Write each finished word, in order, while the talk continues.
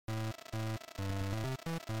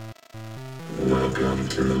Welcome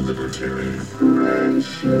to the Libertarian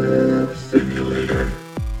Friendship Simulator.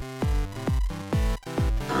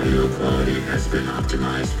 Audio quality has been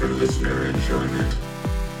optimized for listener enjoyment.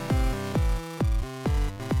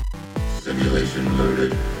 Simulation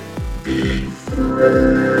loaded. Being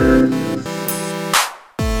friends.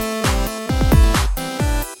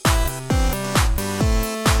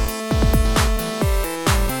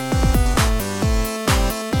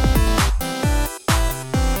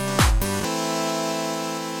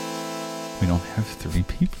 We don't have 3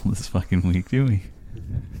 people this fucking week, do we?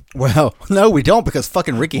 Well, no, we don't because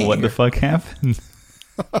fucking Ricky ain't What here. the fuck happened?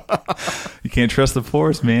 You can't trust the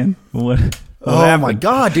force, man. What Oh happened? my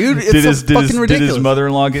god, dude! It's Did fucking ridiculous. Did his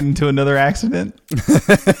mother-in-law get into another accident? You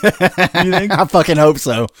think? I fucking hope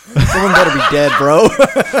so. Someone better be dead, bro.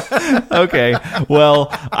 Okay. Well,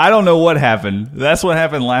 I don't know what happened. That's what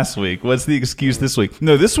happened last week. What's the excuse this week?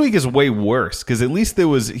 No, this week is way worse because at least there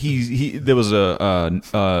was there was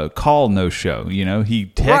a call no show. You know, he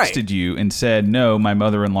texted Right. you and said, "No, my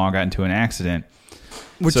mother-in-law got into an accident."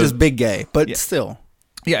 Which So- is big gay, but Yeah. still.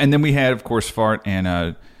 Yeah, and then we had, of course, Fart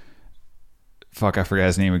and fuck, I forgot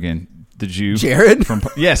his name again. The Jew, Jared?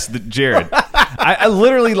 Yes, Jared. I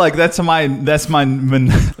literally that's my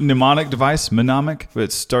mnemonic device, mnemonic, but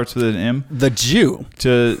it starts with an M. The Jew.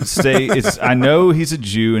 To say I know he's a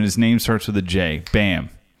Jew and his name starts with a J. Bam.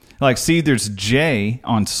 Like, see, there's J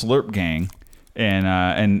on Slurp Gang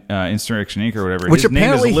and Insurrection Inc. or whatever. Which His name is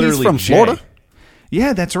apparently he's literally from J. Florida.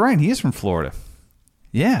 Yeah, that's right. He is from Florida.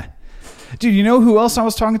 Yeah. Dude, you know who else I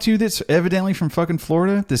was talking to that's evidently from fucking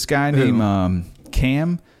Florida? This guy named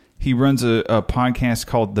Cam. He runs a podcast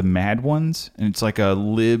called The Mad Ones, and it's like a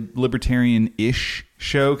libertarian-ish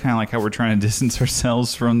show, kind of like how we're trying to distance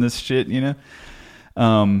ourselves from this shit, you know?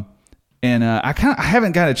 I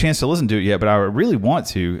haven't got a chance to listen to it yet, but I really want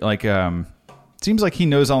to. Like, seems like he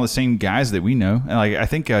knows all the same guys that we know. And like, I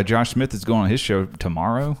think Josh Smith is going on his show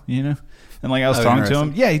tomorrow, you know? And like I was talking to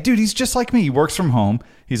him, yeah, dude, he's just like me. He works from home.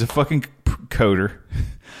 He's a fucking coder.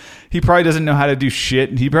 He probably doesn't know how to do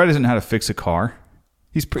shit. He probably doesn't know how to fix a car.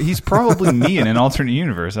 He's probably me in an alternate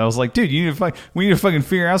universe. I was like, dude, we need to fucking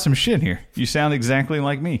figure out some shit here. You sound exactly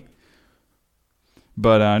like me.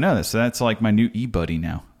 But no, so that's like my new e-buddy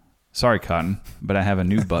now. Sorry, Cotton, but I have a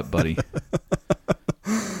new butt buddy.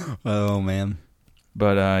 Oh man.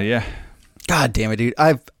 But yeah. God damn it, dude.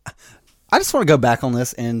 I just want to go back on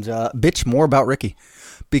this and bitch more about Ricky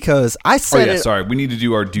because I said Sorry. We need to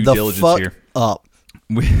do our due the diligence fuck here. up.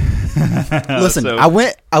 Listen, So-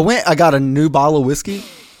 I got a new bottle of whiskey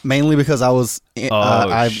mainly because I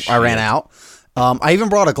ran out. I even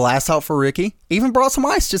brought a glass out for Ricky. Even brought some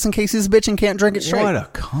ice just in case he's a bitch and can't drink it straight. What a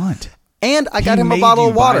cunt. And I got He him a made bottle you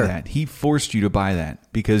of water. buy that. He forced you to buy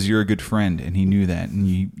that because you're a good friend, and he knew that, and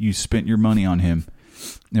you spent your money on him.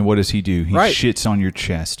 And what does he do? He Right. shits on your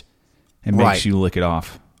chest and makes Right. you lick it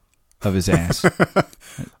off of his ass.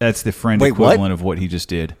 That's the friend Wait, equivalent what? of what he just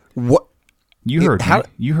did. What? You heard How- me.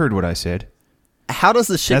 You heard what I said. How does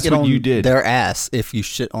the shit That's get what on you did. their ass if you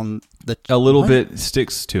shit on the A little What? bit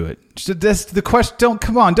sticks to it. That's the question. Don't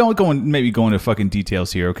go into fucking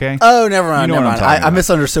details here, okay? Oh, never mind. You know Never what I'm mind. talking I about.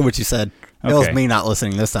 misunderstood what you said. It was Okay. me not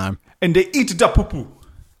listening this time. And they eat the poo-poo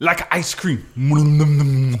like ice cream.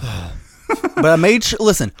 But I made sure.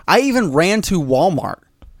 Listen, I even ran to Walmart.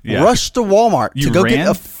 Yeah. Rushed to Walmart You to go ran? get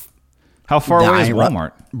a. How far Nah, I away is ain't run-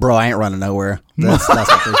 Walmart? Bro, I ain't running nowhere. That's not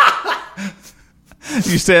true.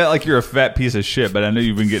 You say that like you're a fat piece of shit, but I know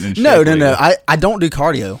you've been getting in shape. No. lately. I don't do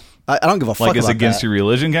cardio. I don't give a fuck Like, is about it against that. your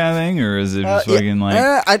religion kind of thing, or is it just Yeah, fucking like?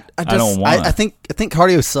 I don't want. I think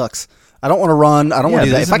cardio sucks. I don't want to run. I don't want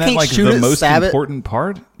to do that. If I can't like shoot the it, most stab it, important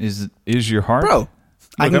part is your heart, bro.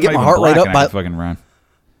 I Look, can I'm get not my even heart rate black up and I by. can fucking run.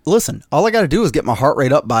 Listen, all I got to do is get my heart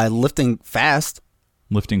rate up by lifting fast.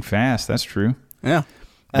 Lifting fast. That's true. Yeah.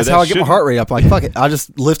 That's that how I get my shouldn't- heart rate up. Like, fuck it. I'll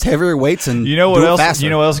just lift heavier weights and You know what do it else? faster. You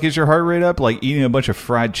know what else gets your heart rate up? Like eating a bunch of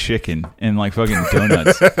fried chicken and like fucking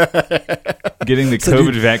donuts. Getting the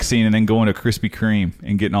COVID vaccine and then going to Krispy Kreme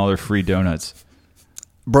and getting all their free donuts.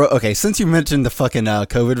 Bro, okay, since you mentioned the fucking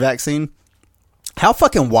COVID vaccine, how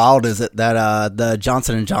fucking wild is it that the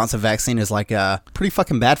Johnson & Johnson vaccine is like pretty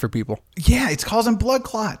fucking bad for people? Yeah, it's causing blood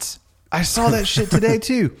clots. I saw that shit today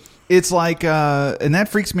too. It's like, and that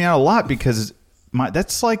freaks me out a lot because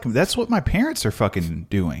that's what my parents are fucking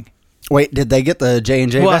doing. Wait, did they get the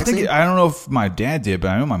J&J Well, vaccine? I don't know if my dad did, but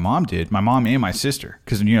I know my mom did. My mom and my sister,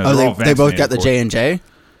 because they're all they vaccinated. both got the of course. J&J?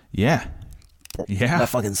 Yeah. That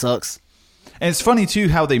fucking sucks. And it's funny too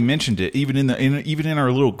how they mentioned it, even in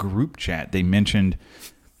our little group chat. They mentioned,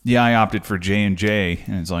 yeah, I opted for J&J,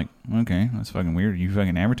 and it's like, okay, that's fucking weird. Are you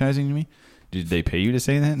fucking advertising to me? Did they pay you to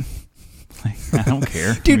say that? I don't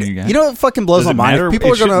care. Dude, you know what fucking blows my mind? Matter?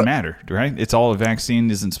 People are shouldn't matter, right? It's all a vaccine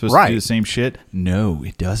isn't supposed to do the same shit. No,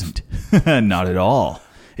 it doesn't. Not at all.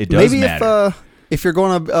 It does matter. If you're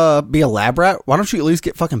going to be a lab rat, why don't you at least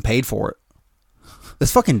get fucking paid for it?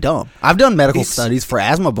 It's fucking dumb. I've done medical studies for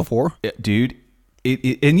asthma before. Dude,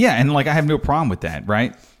 and like I have no problem with that,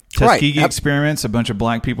 right? Tuskegee experiments, a bunch of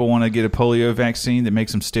black people want to get a polio vaccine that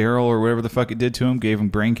makes them sterile or whatever the fuck it did to them, gave them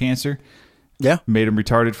brain cancer. Yeah. Made them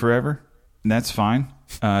retarded forever. And that's fine,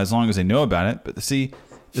 as long as they know about it. But see,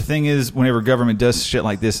 the thing is, whenever government does shit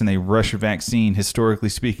like this and they rush a vaccine, historically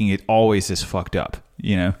speaking, it always is fucked up.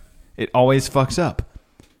 You know? It always fucks up.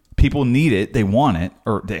 People need it. They want it.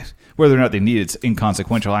 Whether or not they need it, it's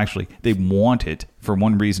inconsequential, actually. They want it for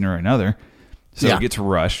one reason or another. So it gets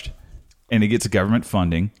rushed. And it gets government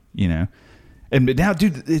funding, you know. And now,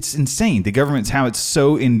 dude, it's insane. The government's how it's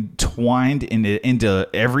so entwined into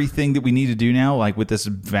everything that we need to do now, like with this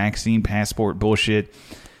vaccine passport bullshit.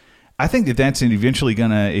 I think that's eventually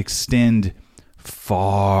going to extend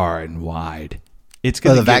far and wide. It's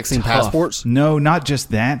going to the vaccine passports? No, not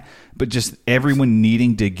just that, but just everyone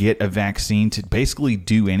needing to get a vaccine to basically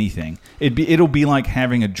do anything. It'll be like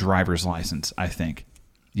having a driver's license, I think,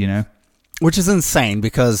 you know? Which is insane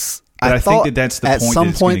because I think that's the point that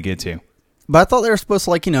it's going to get to. But I thought they were supposed to,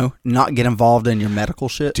 like, you know, not get involved in your medical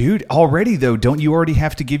shit. Dude, already, though, don't you already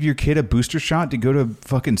have to give your kid a booster shot to go to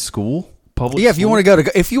fucking school? Public if you want to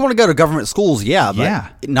go to government schools,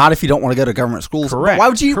 but not if you don't want to go to government schools. Correct. Why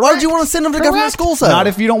would you want to send them to government schools, though? Not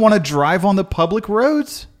if you don't want to drive on the public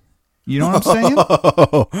roads. You know what I'm saying?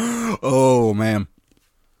 Oh, man.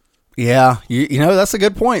 Yeah, you know, that's a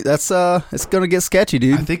good point. That's it's going to get sketchy,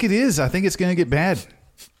 dude. I think it is. I think it's going to get bad.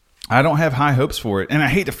 I don't have high hopes for it. And I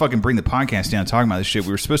hate to fucking bring the podcast down talking about this shit.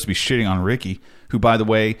 We were supposed to be shitting on Ricky, who, by the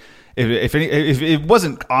way, if it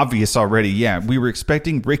wasn't obvious already, we were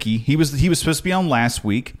expecting Ricky. He was supposed to be on last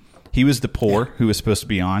week. He was the poor who was supposed to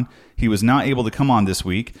be on. He was not able to come on this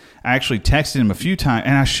week. I actually texted him a few times,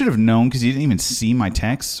 and I should have known because he didn't even see my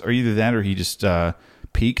texts, or either that or he just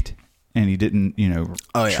peeked and he didn't,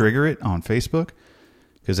 trigger it on Facebook,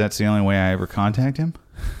 because that's the only way I ever contact him.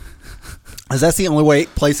 Because that's the only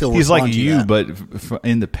place he'll He's respond like to you, that. but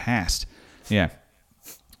in the past. Yeah.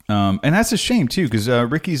 And that's a shame, too, because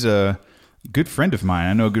Ricky's a good friend of mine.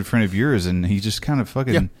 I know a good friend of yours, and he just kind of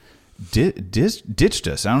fucking ditched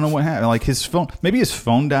us. I don't know what happened. Like maybe his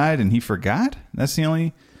phone died and he forgot? That's the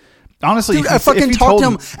only... Honestly, dude, I fucking talked to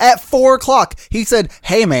him at 4:00. He said,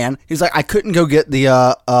 "Hey, man," he's like, "I couldn't go get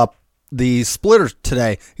the splitter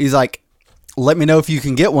today." He's like, "Let me know if you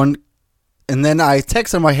can get one." And then I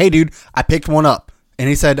texted him like, "Hey, dude, I picked one up," and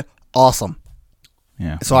he said, "Awesome."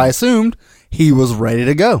 Yeah. So I assumed he was ready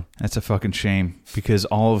to go. That's a fucking shame because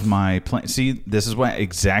all of my plans. See, this is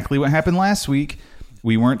exactly what happened last week.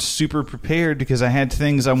 We weren't super prepared because I had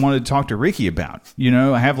things I wanted to talk to Ricky about. You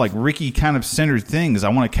know, I have like Ricky kind of centered things. I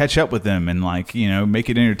want to catch up with them and like, you know, make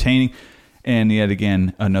it entertaining. And yet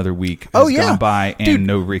again, another week has gone by and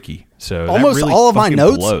no Ricky. So almost that really all of my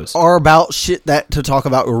notes blows. Are about shit to talk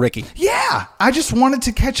about with Ricky. Yeah, I just wanted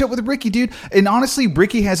to catch up with Ricky, dude. And honestly,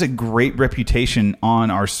 Ricky has a great reputation on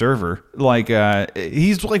our server. Like,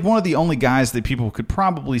 he's like one of the only guys that people could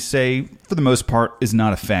probably say, for the most part, is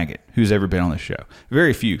not a faggot who's ever been on the show.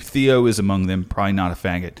 Very few. Theo is among them, probably not a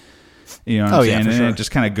faggot. You know what I'm saying? For sure. And it just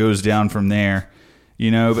kind of goes down from there. You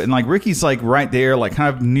know, but and like Ricky's like right there, like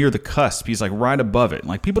kind of near the cusp. He's like right above it.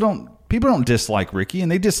 Like people don't dislike Ricky,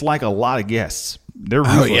 and they dislike a lot of guests. They're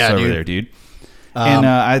ruthless over there, dude. And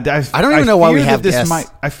I don't even know why we have guests.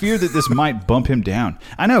 I fear that this might bump him down.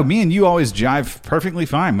 I know me and you always jive perfectly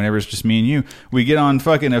fine whenever it's just me and you. We get on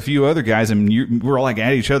fucking a few other guys, and we're like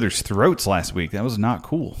at each other's throats last week. That was not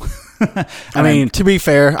cool. I mean, to be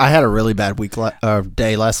fair, I had a really bad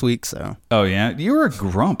day last week. So. Oh yeah, you were a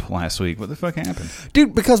grump last week. What the fuck happened,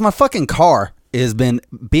 dude? Because my fucking car has been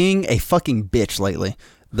being a fucking bitch lately.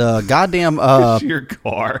 The goddamn your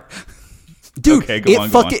car. Dude, okay, go on.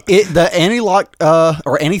 The anti-lock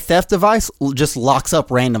or anti-theft device just locks up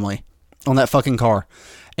randomly on that fucking car.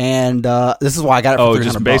 And this is why I got it for $300. Oh,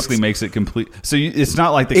 just basically makes it complete. So it's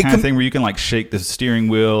not like the kind of thing where you can like shake the steering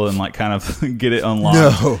wheel and like kind of get it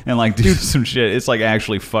unlocked and like do some shit. It's like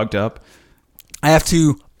actually fucked up. I have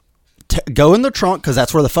to go in the trunk because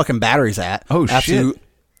that's where the fucking battery's at. Oh, I have shit. to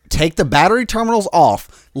take the battery terminals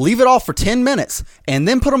off, leave it off for 10 minutes, and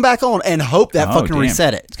then put them back on and hope that fucking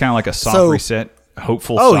reset it. It's kind of like a soft reset,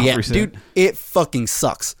 hopeful soft reset. Dude, it fucking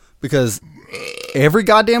sucks because every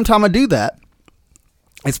goddamn time I do that,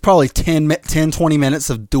 it's probably 10, 20 minutes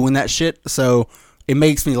of doing that shit. So it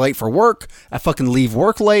makes me late for work. I fucking leave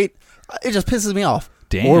work late. It just pisses me off.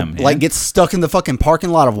 Damn, or man. like get stuck in the fucking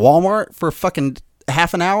parking lot of Walmart for fucking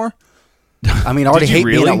half an hour. I mean, I already Did you hate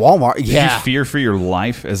really? being at Walmart. Did Yeah. you fear for your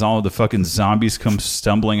life as all the fucking zombies come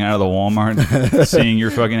stumbling out of the Walmart, seeing your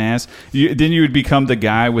fucking ass? Then you would become the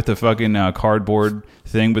guy with the fucking cardboard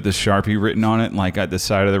thing with the Sharpie written on it, like at the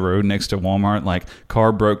side of the road next to Walmart, like,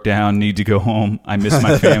 car broke down, need to go home, I miss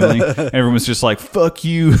my family. Everyone's just like, fuck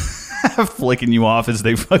you, flicking you off as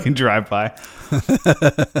they fucking drive by.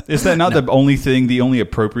 Is that not the only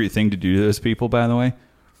appropriate thing to do to those people, by the way?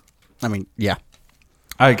 I mean, yeah.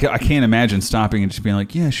 I can't imagine stopping and just being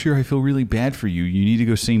like, yeah, sure, I feel really bad for you. You need to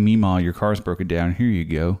go see Meemaw. Your car's broken down. Here you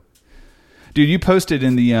go. Dude, you posted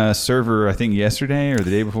in the server, I think, yesterday or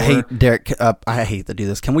the day before. Hey, Derek, I hate to do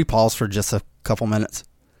this. Can we pause for just a couple minutes?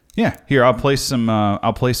 Yeah, here, I'll play some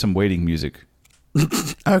waiting music.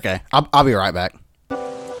 Okay, I'll be right back. His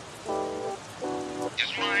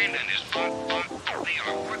mind and his thought, they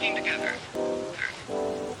are working together.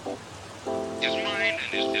 His mind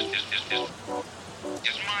and his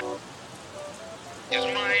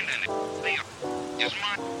mind and they are his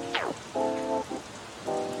mind.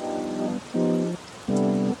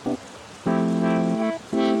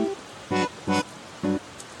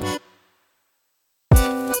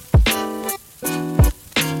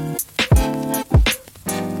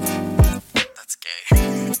 That's gay.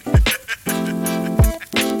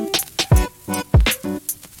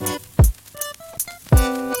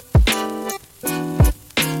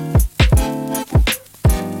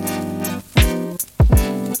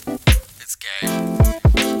 It's gay.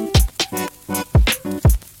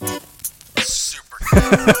 Super gay.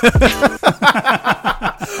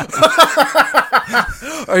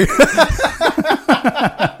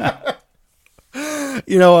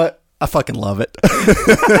 You know what? I fucking love it.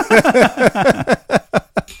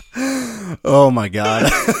 Oh my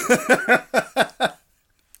god.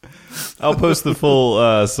 I'll post the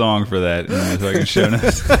full song for that in the fucking show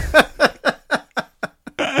notes.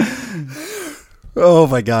 Oh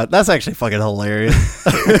my god. That's actually fucking hilarious.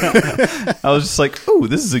 I was just like, oh,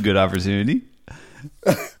 this is a good opportunity.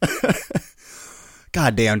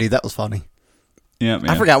 God damn, dude, that was funny. Yeah, man.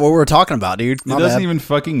 I forgot what we were talking about, dude. My It doesn't bad. even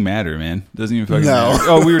fucking matter, man. Doesn't even fucking No. matter.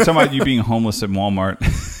 Oh, we were talking about you being homeless at Walmart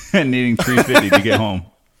and needing $3.50 to get home.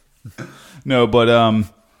 No, but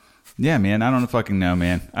yeah, man. I don't fucking know,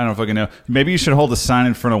 man. I don't fucking know. Maybe you should hold a sign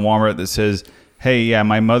in front of Walmart that says, "Hey, yeah,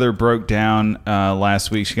 my mother broke down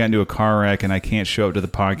last week. She got into a car wreck, and I can't show up to the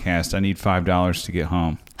podcast. I need $5 to get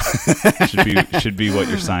home." should be what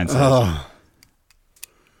your sign says. Oh.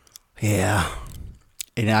 Yeah.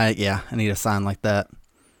 And I need a sign like that.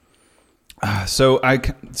 So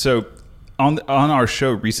on our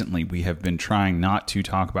show recently, we have been trying not to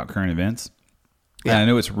talk about current events. Yeah. And I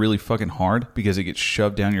know it's really fucking hard because it gets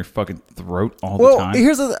shoved down your fucking throat all the time.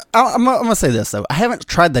 Well, I'm gonna say this though. I haven't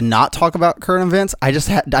tried to not talk about current events. I just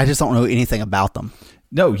don't know anything about them.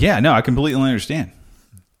 No, I completely understand.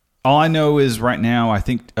 All I know is right now, I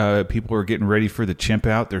think people are getting ready for the chimp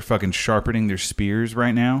out. They're fucking sharpening their spears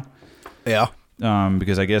right now. Yeah.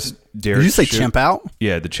 Because I guess Derek. Did you say chimp out?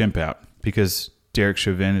 Yeah, the chimp out. Because Derek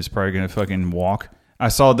Chauvin is probably going to fucking walk. I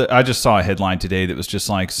just saw a headline today that was just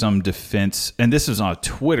like some defense, and this was on a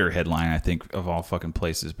Twitter headline, I think, of all fucking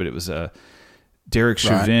places. But it was Derek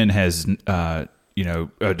Chauvin has, what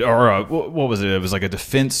was it? It was like a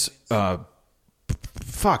defense. I'm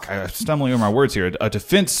stumbling over my words here. A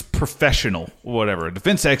defense professional, whatever, a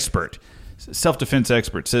defense expert. Self-defense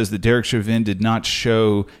expert says that Derek Chauvin did not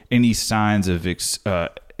show any signs of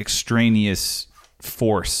extraneous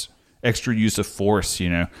force, extra use of force,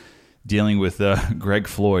 dealing with Greg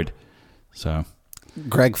Floyd. So,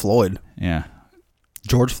 Greg Floyd. Yeah.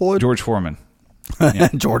 George Floyd? George Foreman. Yeah.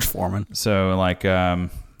 George Foreman. So,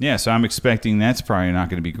 so I'm expecting that's probably not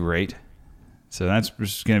going to be great. So that's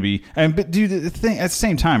just going to be... but dude, the thing, at the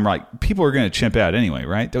same time, like, people are going to chimp out anyway,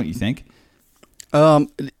 right? Don't you think?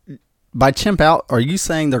 By chimp out, are you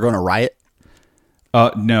saying they're going to riot?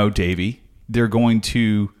 No, Davey. They're going,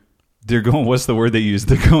 what's the word they use?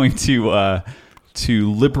 They're going to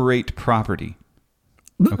liberate property.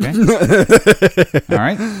 Okay? All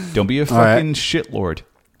right? Don't be a fucking shitlord.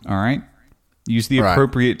 All right? Use the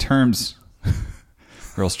appropriate terms,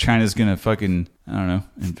 or else China's going to fucking, I don't know,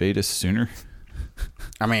 invade us sooner.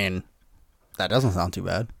 I mean, that doesn't sound too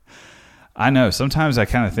bad. I know. Sometimes I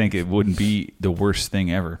kind of think it wouldn't be the worst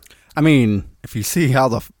thing ever. I mean, if you see how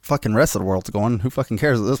the fucking rest of the world's going, who fucking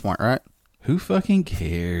cares at this point, right? Who fucking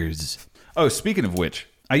cares? Oh, speaking of which,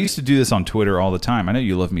 I used to do this on Twitter all the time. I know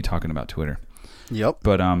you love me talking about Twitter. Yep.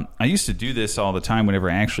 But I used to do this all the time whenever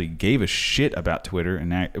I actually gave a shit about Twitter,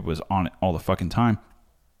 and it was on it all the fucking time.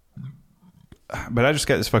 But I just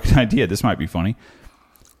got this fucking idea. This might be funny.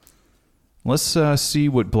 Let's see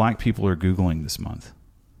what black people are Googling this month.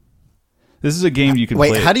 This is a game you can Wait,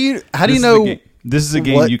 play. how do you know? This is a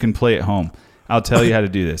game what- you can play at home. I'll tell you how to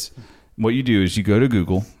do this. What you do is you go to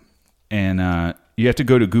Google, and you have to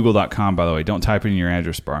go to google.com, by the way. Don't type it in your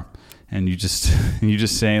address bar. And you just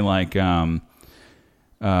say like,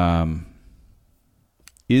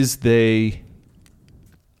 is they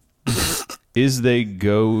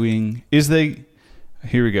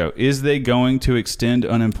here we go. Is they going to extend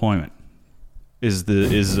unemployment? Is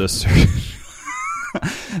a search.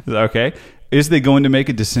 Okay. Is they going to make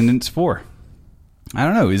a Descendants 4? I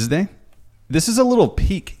don't know. Is they? This is a little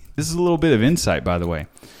peek. This is a little bit of insight, by the way.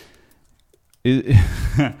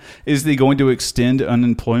 Is they going to extend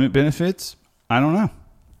unemployment benefits? I don't know.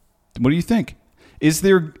 What do you think? Is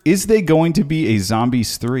they going to be a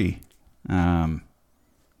Zombies 3?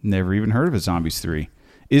 Never even heard of a Zombies 3.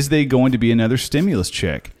 Is they going to be another stimulus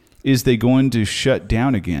check? Is they going to shut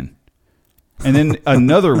down again? And then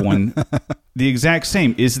another one, the exact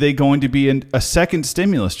same. Is they going to be a second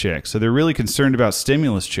stimulus check? So they're really concerned about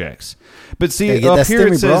stimulus checks. But see, up here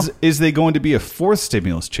it says, is they going to be a fourth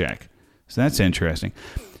stimulus check? So that's interesting.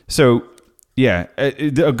 So, yeah,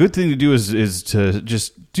 a good thing to do is to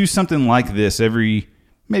just do something like this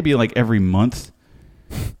maybe every month.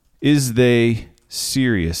 Is they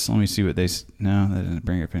serious? Let me see what no, that didn't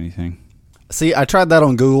bring up anything. See, I tried that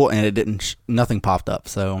on Google and it didn't. Nothing popped up.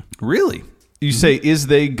 So really, you say is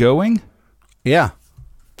they going? Yeah.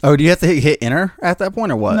 Oh, do you have to hit enter at that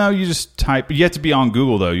point or what? No, you just type. You have to be on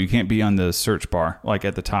Google though. You can't be on the search bar like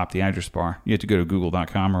at the top, the address bar. You have to go to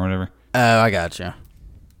google.com or whatever. Oh, I got you.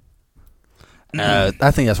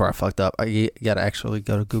 I think that's where I fucked up. You got to actually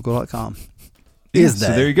go to google.com. So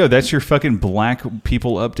there you go. That's your fucking black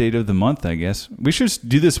people update of the month, I guess. We should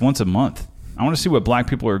do this once a month. I want to see what black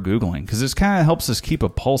people are Googling because this kind of helps us keep a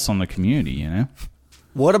pulse on the community, you know?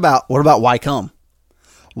 What about why come?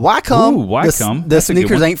 Why come? Ooh, why come? The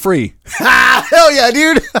sneakers ain't free. Hell yeah,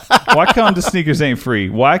 dude. Why come the sneakers ain't free?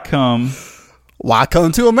 Why come? Why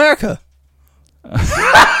come to America?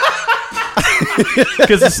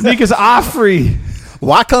 Because the sneakers are free.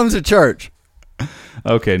 Why come to church?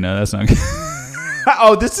 Okay, no, that's not good.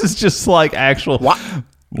 Oh, this is just like actual.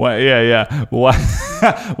 Why? Yeah.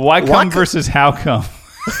 Why come versus how come?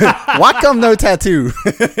 Why come no tattoo?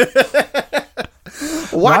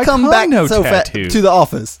 Why come back no so fast tattoo? to the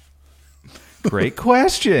office? Great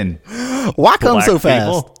question. Why come Black so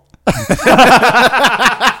fast?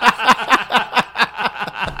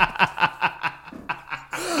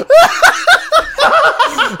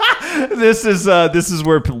 This is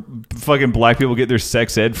where fucking black people get their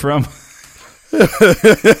sex ed from.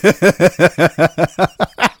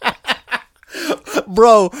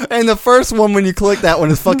 Bro, and the first one when you click that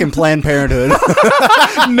one is fucking Planned Parenthood.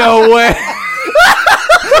 No way.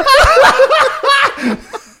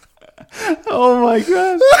 Oh my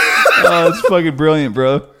god. Oh, it's fucking brilliant,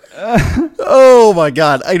 bro. Oh my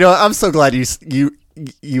god. I'm so glad you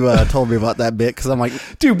told me about that bit because I'm like,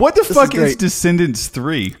 dude, what the fuck is great. Descendants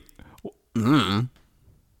 3?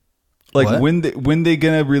 Like What? when they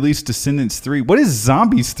gonna release Descendants 3? What is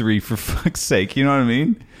Zombies 3 for fuck's sake? You know what I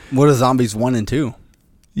mean? what are Zombies 1 and 2?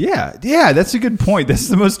 Yeah, that's a good point. That's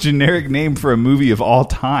the most generic name for a movie of all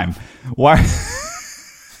time. Why?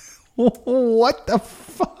 What the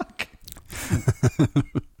fuck?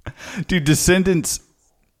 Dude, Descendants.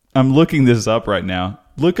 I'm looking this up right now.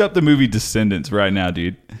 Look up the movie Descendants right now,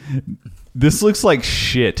 dude. This looks like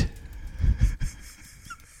shit.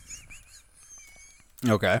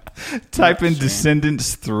 Okay. Type in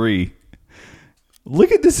Descendants 3.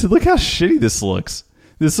 Look at this. Look how shitty this looks.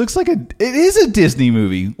 This looks like it is a Disney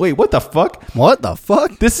movie. Wait, what the fuck? What the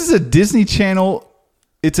fuck? This is a Disney Channel.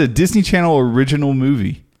 It's a Disney Channel original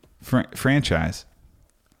movie franchise.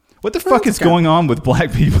 What the fuck is going on with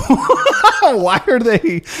black people? Why are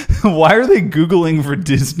they Googling for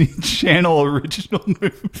Disney Channel original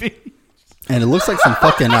movie? And it looks like some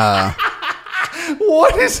fucking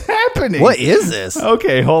What is happening? what is this?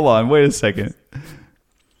 Okay, hold on. Wait a second.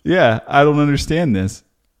 Yeah, I don't understand this.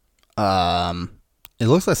 It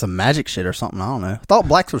looks like some magic shit or something. I don't know. I thought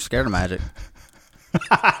blacks were scared of magic.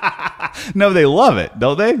 No, they love it,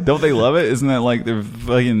 don't they? Don't they love it? Isn't that like they're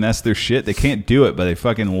fucking that's their shit? They can't do it, but they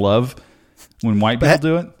fucking love when white people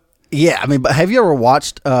do it. Yeah, I mean, but have you ever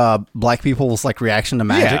watched black people's like reaction to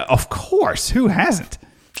magic? Yeah, of course. Who hasn't?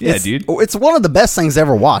 Yeah, dude. It's one of the best things to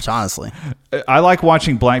ever watch, honestly. I like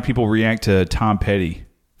watching black people react to Tom Petty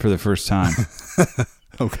for the first time.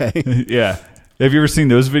 Okay. Yeah. Have you ever seen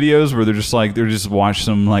those videos where they're just watch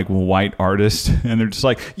some like white artist and they're just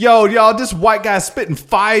like, yo, y'all, this white guy spitting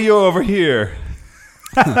fire over here.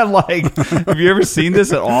 Like, have you ever seen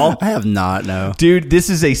this at all? I have not. No, Dude, this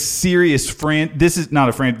is a serious This is not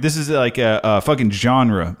a This is like a fucking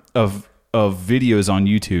genre of videos on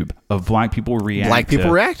YouTube of black people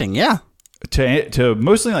reacting. Yeah. To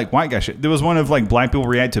mostly like white guy shit. There was one of like black people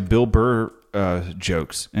react to Bill Burr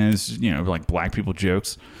jokes, and it's like black people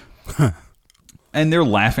jokes. And they're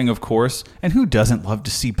laughing, of course. And who doesn't love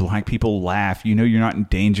to see black people laugh? You're not in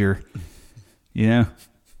danger.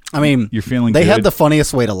 I mean, you're feeling they good. had the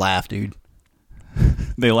funniest way to laugh, dude.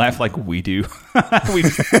 They laugh like we do. We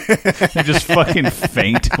just fucking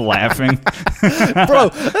faint laughing. Bro,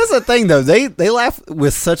 that's the thing, though. They laugh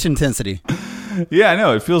with such intensity. Yeah, I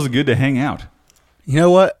know. It feels good to hang out. You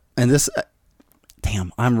know what? And this...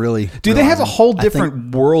 damn, I'm really... Dude, they have a whole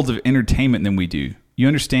different world of entertainment than we do. You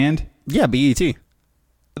understand? Yeah, BET.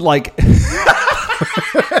 Like...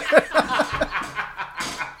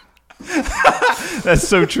 That's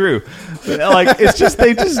so true. Like, it's just,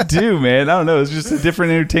 they just do, man. I don't know. It's just a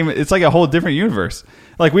different entertainment. It's like a whole different universe.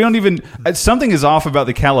 Like, we don't even, something is off about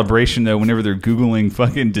the calibration, though, whenever they're Googling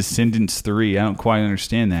fucking Descendants 3. I don't quite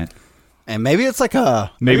understand that. And maybe it's like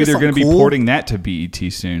a... Maybe they're going to be porting that to BET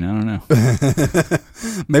soon. I don't know.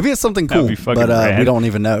 Maybe it's something cool, but rad. we don't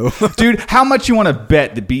even know. Dude, how much you want to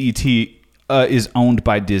bet that BET is owned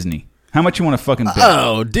by Disney? How much you want to fucking bet?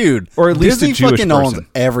 Oh, dude. Or at least Disney a Jewish fucking person. owns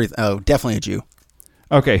everything. Oh, definitely a Jew.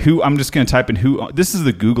 Okay, I'm just going to type in who... This is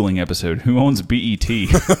the Googling episode. Who owns BET?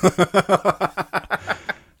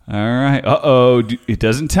 All right. Uh-oh. It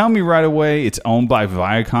doesn't tell me right away. It's owned by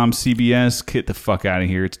Viacom CBS. Get the fuck out of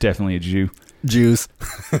here. It's definitely a Jew. Jews.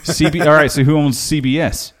 All right, so who owns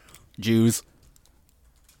CBS? Jews.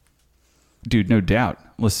 Dude, no doubt.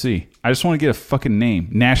 Let's see. I just want to get a fucking name.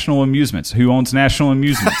 National Amusements. Who owns National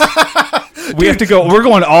Amusements? We have to go. We're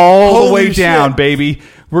going all the way down, baby.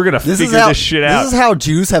 We're going to figure this shit out. This is how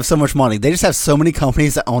Jews have so much money. They just have so many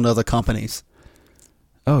companies that own other companies.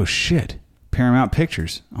 Oh, shit. Paramount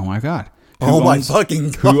Pictures. Oh, my God. My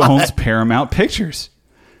fucking God. Who owns Paramount Pictures?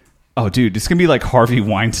 Oh, dude, it's going to be like Harvey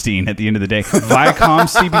Weinstein at the end of the day. Viacom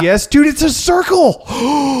CBS. Dude, it's a circle.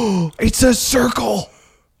 It's a circle.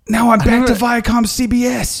 Now I'm back to Viacom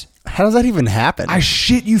CBS. How does that even happen? I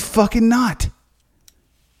shit you fucking not.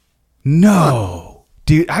 No.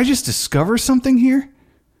 Dude, I just discovered something here.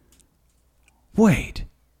 Wait.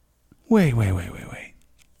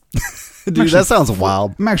 Dude, that sounds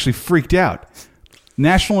wild. I'm actually freaked out.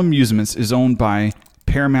 National Amusements is owned by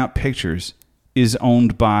Paramount Pictures, is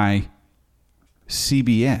owned by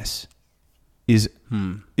CBS, is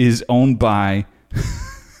owned by...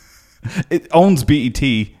 It owns BET,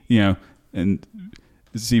 and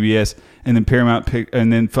CBS, and then Paramount,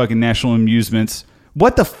 and then fucking National Amusements.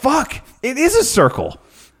 What the fuck? It is a circle,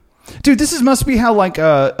 dude. This must be how like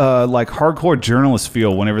hardcore journalists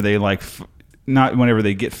feel whenever they not whenever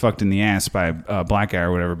they get fucked in the ass by a black guy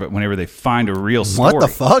or whatever, but whenever they find a real story. What the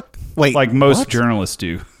fuck? Wait, like most journalists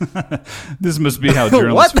do. This must be how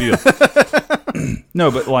journalists feel. No,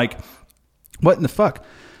 but like, what in the fuck?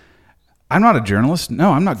 I'm not a journalist.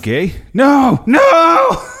 No, I'm not gay. No.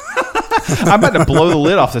 I'm about to blow the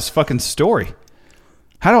lid off this fucking story.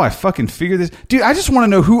 How do I fucking figure this? Dude, I just want to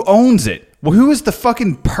know who owns it. Well, who is the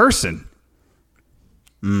fucking person?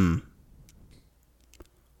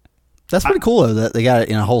 That's pretty cool, though, that they got it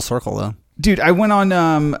in a whole circle, though. Dude, I went on,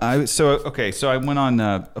 I went on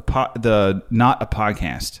the Not a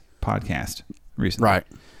Podcast recently. Right.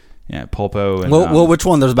 Yeah, Pulpo. And, well, which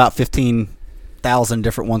one? There's about 15,000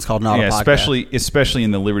 different ones called Not a Podcast. especially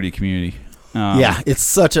in the Liberty community. Yeah, it's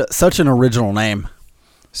such an original name.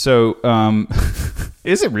 So,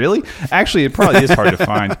 is it really? Actually, it probably is hard to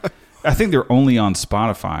find. I think they're only on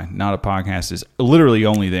Spotify. Not a Podcast is literally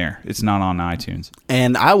only there. It's not on iTunes.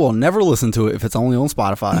 And I will never listen to it if it's only on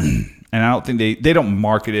Spotify. And I don't think they don't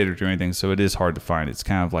market it or do anything, so it is hard to find. It's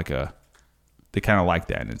kind of like they kind of like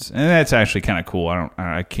that, and that's actually kind of cool.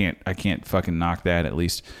 I can't fucking knock that at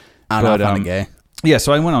least. I'm not finding gay. Yeah,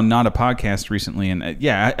 so I went on Not a Podcast recently, and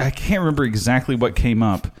I can't remember exactly what came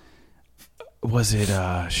up. Was it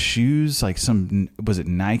shoes? Like was it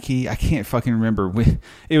Nike? I can't fucking remember.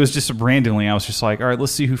 It was just randomly. I was just like, all right,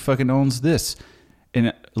 let's see who fucking owns this.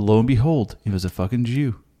 And lo and behold, it was a fucking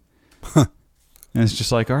Jew. And it's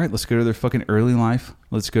just like, all right, let's go to their fucking early life.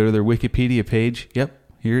 Let's go to their Wikipedia page. Yep,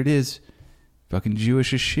 here it is. Fucking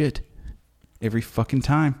Jewish as shit. Every fucking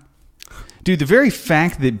time. Dude, the very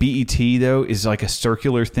fact that BET, though, is like a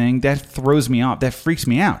circular thing, that throws me off. That freaks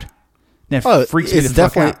me out. That freaks me the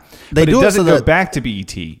fuck out. But it doesn't go back to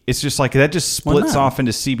BET. It's just like that just splits off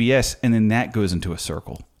into CBS, and then that goes into a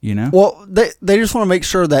circle, you know? Well, they just want to make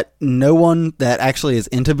sure that no one that actually is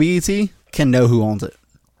into BET can know who owns it.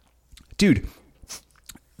 Dude,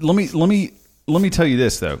 let me tell you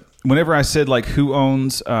this though. Whenever I said like who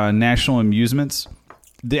owns National Amusements,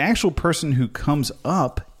 the actual person who comes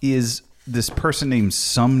up is this person named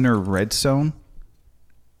Sumner Redstone.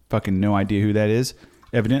 Fucking no idea who that is.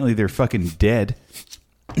 Evidently they're fucking dead.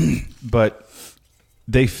 But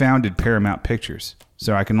they founded Paramount Pictures.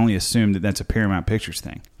 So I can only assume that that's a Paramount Pictures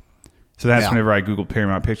thing. So that's whenever I Googled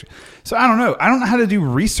Paramount Pictures. So I don't know. I don't know how to do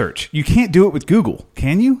research. You can't do it with Google.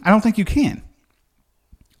 Can you? I don't think you can.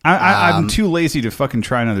 I'm too lazy to fucking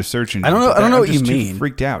try another search engine. I don't know. I don't know I'm what you just too mean.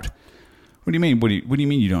 freaked out. What do you mean? What do you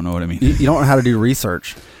mean you don't know what I mean? You don't know how to do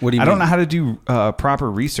research. What do you mean? I don't know how to do proper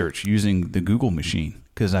research using the Google machine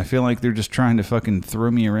because I feel like they're just trying to fucking throw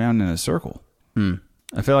me around in a circle.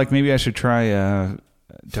 I feel like maybe I should try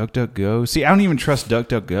DuckDuckGo. See, I don't even trust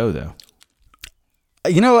DuckDuckGo though.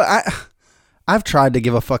 You know, I've tried to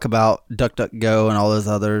give a fuck about DuckDuckGo and all those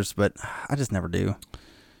others, but I just never do.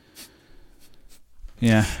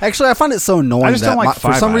 Yeah. Actually, I find it so annoying. I just don't like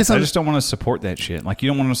for some reason. I just don't want to support that shit. Like, you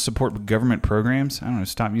don't want to support government programs. I don't know.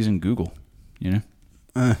 Stop using Google. You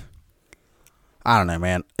know. I don't know,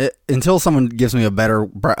 man. Until someone gives me a better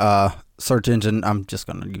search engine, I'm just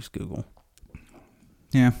going to use Google.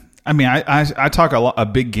 Yeah. I mean, I talk a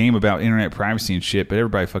big game about internet privacy and shit, but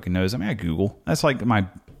everybody fucking knows. I mean, I Google. That's like my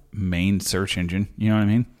main search engine. You know what I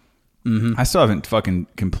mean? Mm-hmm. I still haven't fucking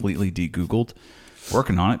completely de-Googled.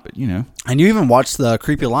 Working on it, but you know. And you even watched the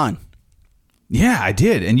Creepy Line. Yeah, I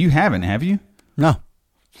did. And you haven't, have you? No.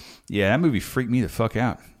 Yeah, that movie freaked me the fuck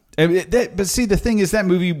out. But see, the thing is, that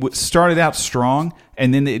movie started out strong,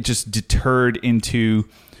 and then it just deterred into,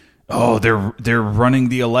 oh, they're running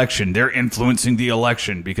the election, they're influencing the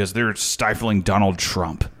election because they're stifling Donald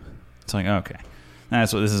Trump. It's like, okay,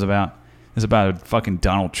 that's what this is about. It's about fucking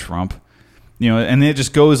Donald Trump. You know, and then it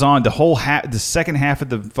just goes on. The second half of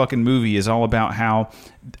the fucking movie is all about how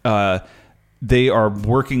they are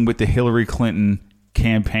working with the Hillary Clinton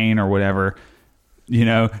campaign or whatever, you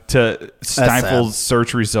know, to stifle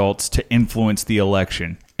search results to influence the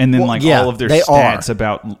election. And then, all of their stats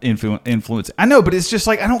about influence. I know, but it's just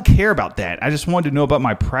like, I don't care about that. I just wanted to know about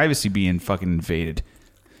my privacy being fucking invaded.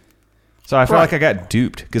 So I feel like I got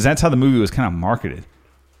duped because that's how the movie was kind of marketed.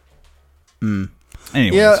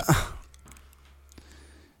 Anyways. Yeah.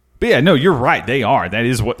 But yeah, no, you're right. They are. That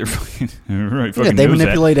is what they're fucking. They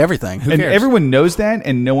manipulate everything. Who cares? Everyone knows that,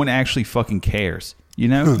 and no one actually fucking cares. You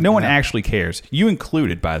know, no one actually cares. You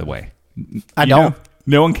included, by the way. I don't.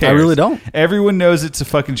 No one cares. I really don't. Everyone knows it's a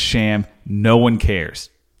fucking sham. No one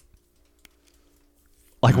cares.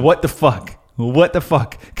 Like, what the fuck? What the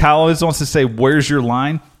fuck? Kyle always wants to say, "Where's your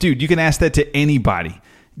line?" Dude, you can ask that to anybody.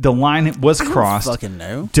 The line was crossed. I don't fucking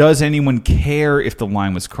know. Does anyone care if the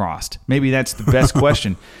line was crossed? Maybe that's the best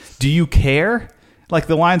question. Do you care? Like,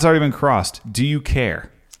 the line's already been crossed. Do you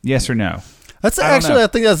care? Yes or no? That's actually, I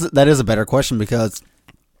think that is a better question because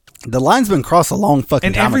the line's been crossed a long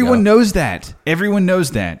fucking time ago. And everyone ago. knows that. Everyone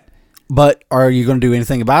knows that. But are you going to do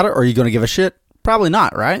anything about it, or are you going to give a shit? Probably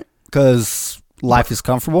not, right? Because life is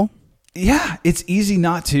comfortable. Yeah, it's easy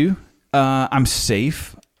not to. I'm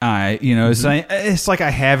safe. It's like I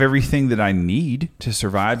have everything that I need to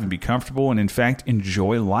survive and be comfortable, and in fact,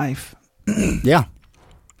 enjoy life. Yeah.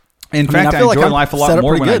 In fact, I enjoy life a lot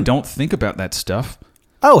more when I don't think about that stuff.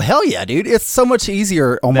 Oh, hell yeah, dude. It's so much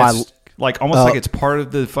easier on almost like it's part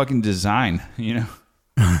of the fucking design, you know?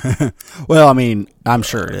 Well, I mean, I'm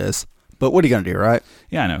sure it is. But what are you going to do, right?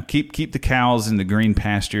 Yeah, I know. Keep the cows in the green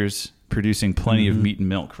pastures, producing plenty of meat and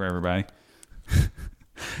milk for everybody.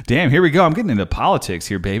 Damn, here we go. I'm getting into politics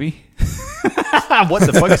here, baby. What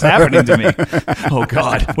the fuck is happening to me? Oh,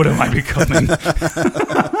 God. What am I becoming?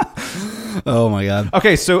 Oh, my God.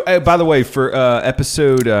 Okay, so, by the way, for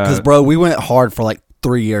episode... Because, bro, we went hard for like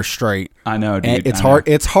 3 years straight. I know, dude. And it's hard.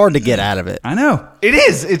 It's hard to get out of it. I know. It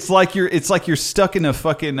is. It's like you're stuck in a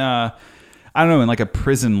fucking... I don't know, in like a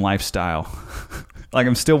prison lifestyle. Like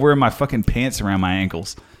I'm still wearing my fucking pants around my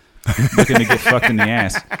ankles. Looking to get fucked in the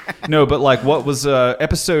ass. No, but like what was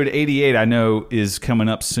episode 88 I know is coming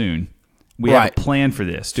up soon. We have a plan for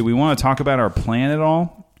this. Do we want to talk about our plan at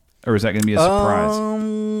all? Or is that going to be a surprise?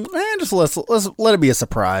 Just let's let it be a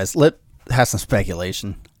surprise. Have some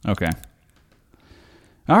speculation. Okay.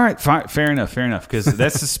 All right, fine, fair enough, because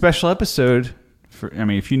that's a special episode.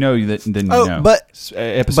 If you know that, then you know. But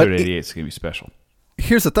episode 88 is going to be special.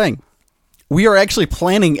 Here's the thing. We are actually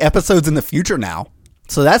planning episodes in the future now.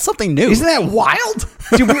 So that's something new. Isn't that wild?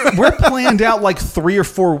 Dude, we're planned out like 3 or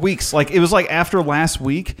 4 weeks. Like it was like after last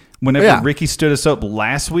week, whenever Ricky stood us up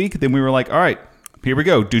last week, then we were like, all right, here we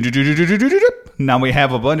go. Now we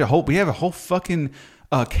have a whole fucking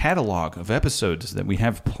catalog of episodes that we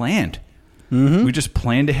have planned. Mm-hmm. We just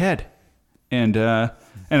planned ahead. And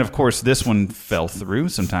And of course, this one fell through.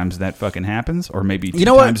 Sometimes that fucking happens, or maybe two You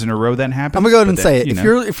know what? times in a row that happens. I'm gonna go ahead and But say that,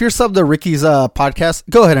 it. If you're subbed to Ricky's podcast,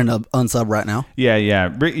 go ahead and unsub right now.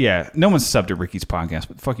 yeah. No one's subbed to Ricky's podcast.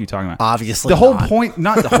 What the fuck are you talking about? Obviously, the whole not. point,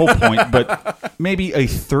 not the whole point, but maybe a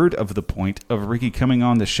third of the point of Ricky coming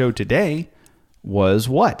on the show today was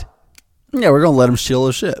what? Yeah, we're gonna let him shill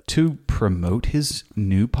his shit. To promote his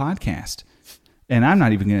new podcast. And I'm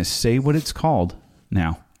not even going to say what it's called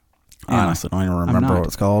now. I honestly don't even remember what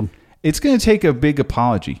it's called. It's going to take a big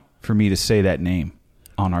apology for me to say that name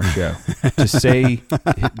on our show. To say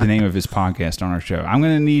the name of his podcast on our show. I'm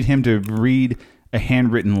going to need him to read a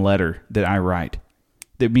handwritten letter that I write,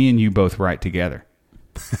 that me and you both write together.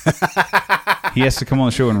 He has to come on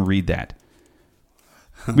the show and read that.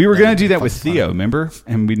 We were going to do that with Theo, remember?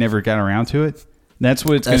 And we never got around to it. That's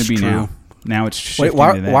what it's going to be true. now. Now it's shifting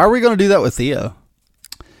Wait, to that. why are we going to do that with Theo?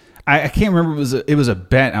 I can't remember. It was a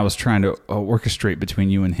bet I was trying to orchestrate between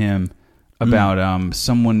you and him about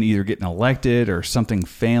someone either getting elected or something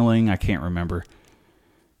failing. I can't remember.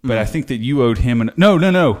 But I think that you owed him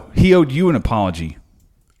no. He owed you an apology.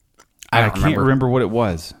 I can't remember what it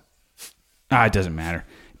was. It doesn't matter.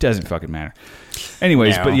 It doesn't fucking matter.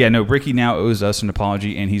 Anyways, No. but yeah, no, Ricky now owes us an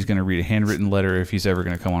apology, and he's going to read a handwritten letter if he's ever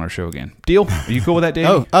going to come on our show again. Deal? Are you cool with that, Dave?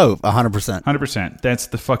 100%. 100%. That's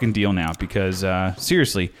the fucking deal now because,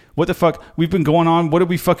 seriously, what the fuck? We've been going on. What are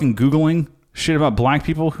we fucking Googling? Shit about black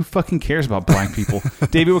people? Who fucking cares about black people?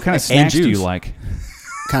 David, what kind of snacks do you Jews. like?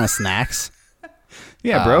 Kind of snacks.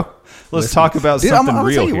 Yeah, bro. Let's talk about Dude, something I'm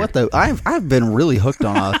real tell you here. what though, I've been really hooked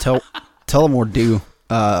on Tullamore Dew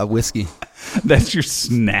whiskey. That's your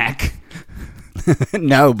snack.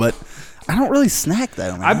 No, but I don't really snack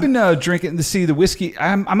though, man. I've been drinking the whiskey.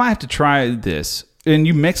 I might have to try this. And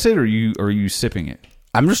you mix it, or are you sipping it?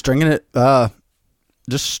 I'm just drinking it,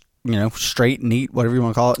 just straight, neat, whatever you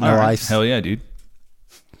want to call it. No All right. ice. Hell yeah, dude.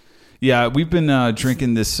 Yeah, we've been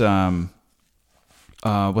drinking this.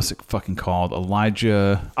 What's it fucking called?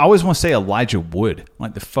 Elijah. I always want to say Elijah Wood,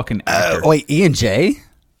 like the fucking actor. Wait, E&J?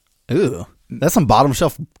 Ooh, that's some bottom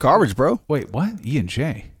shelf garbage, bro. Wait, what?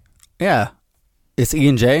 E&J? Yeah, it's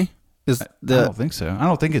E&J. I don't think so. I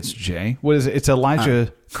don't think it's J. What is it? It's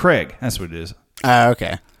Elijah Craig. That's what it is.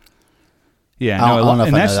 Okay. Yeah, I don't know if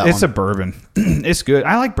and I know that it's one. a bourbon. It's good.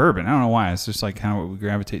 I like bourbon. I don't know why. It's just like kind of what we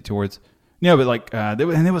gravitate towards. No, but like,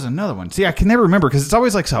 there was another one. See, I can never remember because it's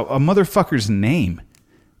always like a motherfucker's name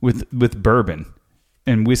with bourbon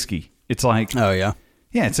and whiskey. It's like, Oh yeah.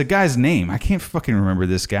 yeah, it's a guy's name. I can't fucking remember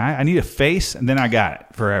this guy. I need a face, and then I got it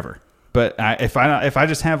forever. But if I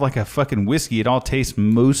just have like a fucking whiskey, it all tastes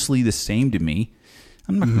mostly the same to me.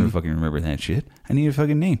 I'm not gonna fucking remember that shit. I need a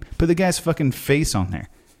fucking name. Put the guy's fucking face on there,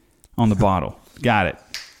 on the bottle. Got it.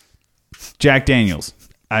 Jack Daniels.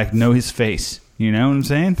 I know his face. You know what I'm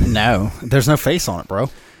saying? No, there's no face on it, bro.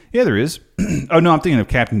 Yeah, there is. Oh no, I'm thinking of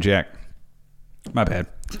Captain Jack. My bad.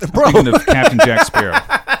 Bro. I'm thinking of Captain Jack Sparrow.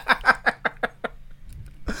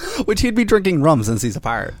 Which he'd be drinking rum since he's a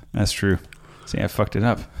pirate. That's true. See, I fucked it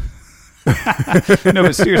up. No,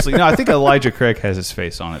 but seriously, no, I think Elijah Craig has his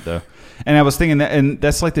face on it though. And I was thinking that, and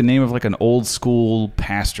that's like the name of like an old school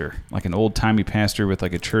pastor, like an old timey pastor with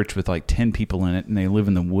like a church with like 10 people in it, and they live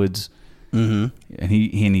in the woods. Mm-hmm. And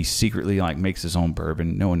he secretly like makes his own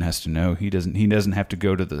bourbon. No one has to know. He doesn't have to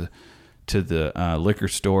go to the liquor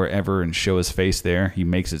store ever and show his face there. He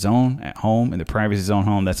makes his own at home in the privacy of his own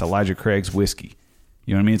home. That's Elijah Craig's whiskey.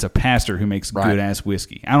 You know what I mean? It's a pastor who makes good ass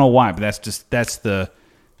whiskey. I don't know why, but that's the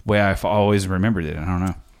way I've always remembered it. I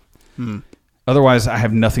don't know. Otherwise, I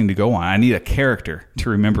have nothing to go on. I need a character to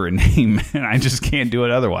remember a name, and I just can't do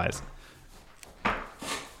it otherwise.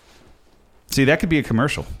 See, that could be a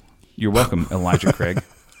commercial. You're welcome, Elijah Craig.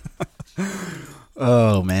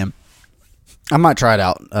 Oh man, I might try it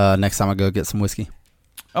out next time I go get some whiskey.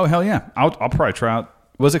 Oh hell yeah! I'll probably try out.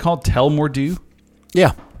 Was it called Tullamore Dew?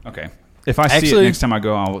 Yeah, Okay. If I see Actually- it next time I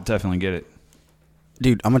go, I'll definitely get it.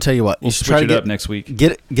 dude, I'm gonna tell you what. We'll You should try switch to it up next week.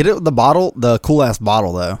 Get it with the bottle, the cool ass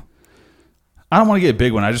bottle though. I don't want to get a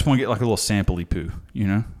big one. I just want to get like a little sampley poo. You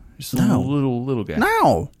know, just a little guy.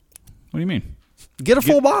 No, What do you mean? get a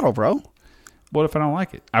full bottle, bro. What if I don't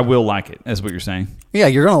like it? I will like it. That's what you're saying. Yeah,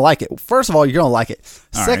 you're gonna like it. First of all, you're gonna like it.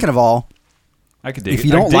 All Second right. of all, I could dig If it.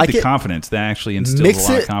 you don't I dig like the it, confidence that actually instills mix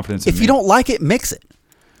a lot it. of confidence. If in you me. don't like it, mix it.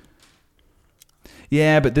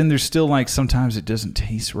 Yeah, but then there's still like sometimes it doesn't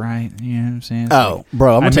taste right. You know what I'm saying? It's Oh, like,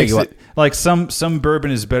 bro, I'm gonna I tell mix you what. it- Like some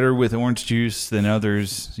bourbon is better with orange juice than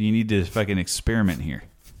others. You need to fucking experiment here.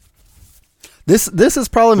 This is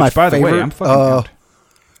probably my Which, by the favorite. way, I'm fucking pumped.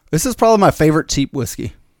 This is probably my favorite cheap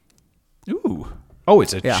whiskey. Ooh. Oh,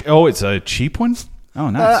 it's it's a cheap one. Oh,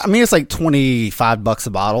 nice. I mean, it's like $25 a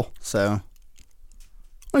bottle. So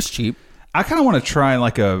That's cheap. I kind of want to try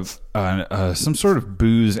like some sort of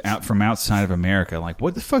booze out from outside of America. Like,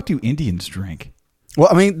 what the fuck do Indians drink? Well,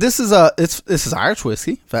 I mean, this is Irish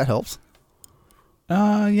whiskey. If that helps.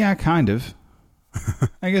 Yeah, kind of.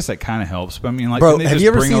 I guess that kind of helps. But I mean, like, Bro, they have just you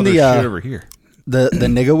ever bring seen all their the shit over here? the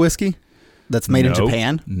Nigga whiskey that's made in No.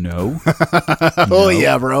 Japan? No. Oh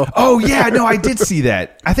yeah, bro. Oh yeah, no, I did see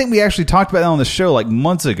that. I think we actually talked about that on the show like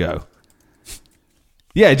months ago.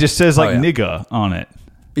 Yeah, it just says like yeah. nigga on it.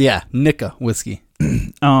 Yeah, Nika whiskey.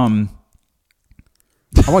 I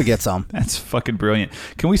want to get some. That's fucking brilliant.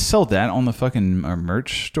 Can we sell that on the fucking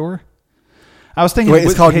merch store? I was thinking, Wait,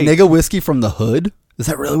 it's called Nigga whiskey from the hood. Is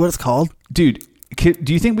that really what it's called? dude.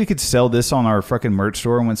 Do you think we could sell this on our fucking merch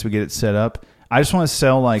store once we get it set up? I just want to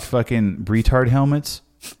sell like fucking retard helmets,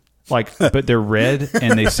 like, but they're red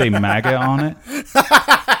and they say MAGA on it.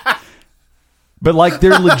 But like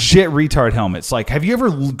they're legit retard helmets. Like, have you ever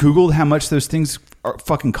Googled how much those things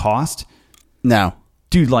fucking cost? No.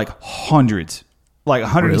 Dude, like hundreds. Like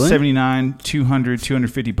 179, 200,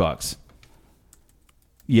 $250.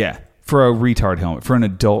 Yeah, for a retard helmet, for an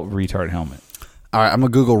adult retard helmet. All right, I'm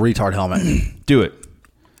gonna Google retard helmet. Do it.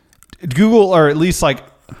 Google, or at least like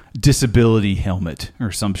disability helmet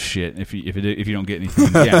or some shit. If you don't get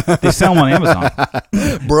anything, yeah, they sell them on Amazon.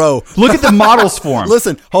 Bro, Look at the models for them.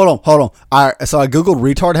 listen, hold on. All right, so I Googled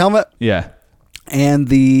retard helmet, Yeah. and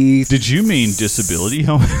the Did you mean disability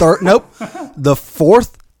helmet? nope, the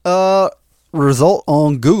fourth result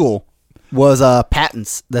on Google was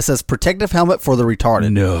patents that says protective helmet for the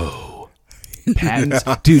retarded. No. Patents,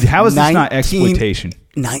 dude. How is this not 19 exploitation?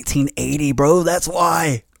 1980, bro. That's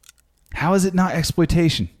why. How is it not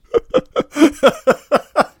exploitation?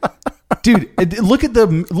 Dude, look at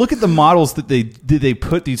the models that they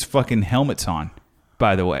put these fucking helmets on.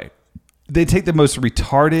 By the way, they take the most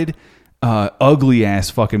retarded, ugly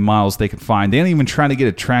ass fucking models they can find. They ain't even trying to get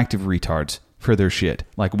attractive retards for their shit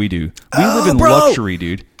like we do. We live in bro. luxury,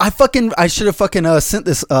 dude. I should have fucking sent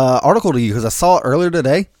this article to you because I saw it earlier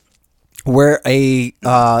today, where I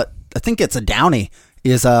think it's a Downey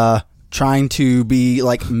is trying to be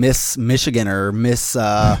like Miss Michigan or Miss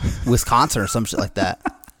Wisconsin or some shit like that.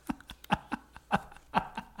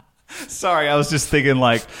 Sorry, I was just thinking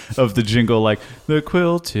like of the jingle, like the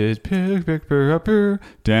quilted picker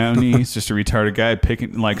down east, just a retarded guy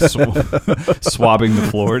picking like swabbing the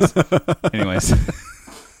floors. Anyways,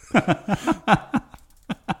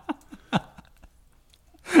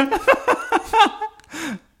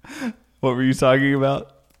 what were you talking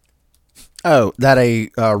about? Oh, that a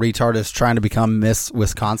retard is trying to become Miss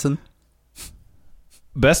Wisconsin.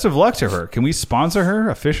 Best of luck to her. Can we sponsor her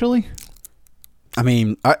officially? I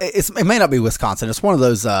mean, it may not be Wisconsin. It's one of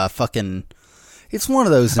those fucking. It's one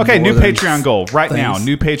of those. Okay, new northern Patreon goal right now. things.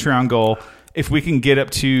 New Patreon goal. If we can get up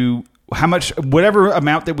to how much, whatever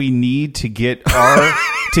amount that we need to get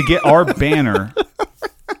our banner,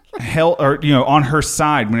 on her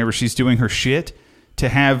side whenever she's doing her shit, to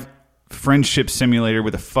have Friendship Simulator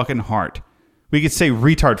with a fucking heart. We could say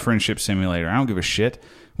retard Friendship Simulator. I don't give a shit.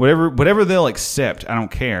 Whatever they'll accept. I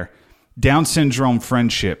don't care. Down syndrome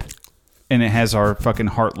friendship. And it has our fucking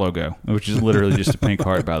heart logo, which is literally just a pink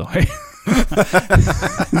heart, by the way.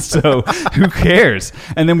 So who cares?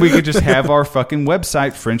 And then we could just have our fucking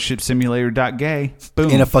website, friendshipsimulator.gay.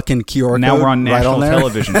 Boom. In a fucking QR code. Now we're on national right on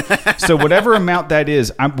television. So whatever amount that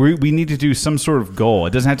is, we need to do some sort of goal.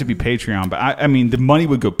 It doesn't have to be Patreon, but I mean, the money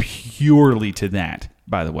would go purely to that,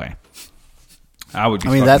 by the way.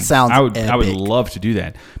 That sounds I would epic. love to do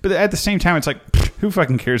that. But at the same time, it's like, who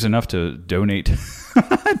fucking cares enough to donate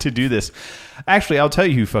to do this? Actually, I'll tell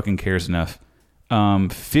you who fucking cares enough.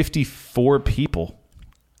 54 people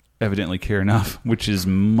evidently care enough, which is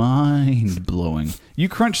mind-blowing. You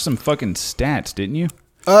crunched some fucking stats, didn't you?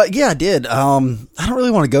 Yeah, I did. I don't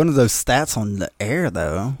really want to go into those stats on the air,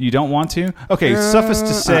 though. You don't want to? Okay, suffice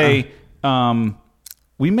to say,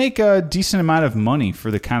 we make a decent amount of money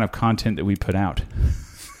for the kind of content that we put out.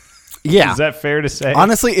 Yeah. Is that fair to say?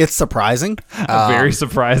 Honestly, it's surprising. Very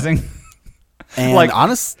surprising. And Like,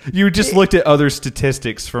 honest, You just looked at other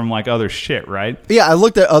statistics from like other shit, right? yeah, I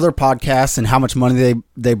looked at other podcasts and how much money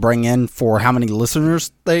they bring in for how many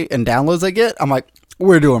listeners and downloads they get. I'm like,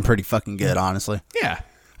 we're doing pretty fucking good, honestly. Yeah.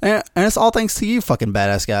 And it's all thanks to you fucking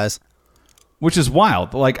badass guys. Which is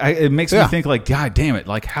wild. Like, it makes me Yeah. think, like, God damn it.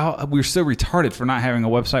 Like, how we're so retarded for not having a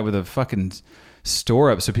website with a fucking store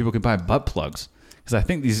up so people can buy butt plugs. Because I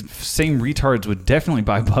think these same retards would definitely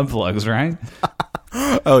buy butt plugs, right?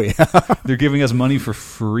 Oh, yeah. They're giving us money for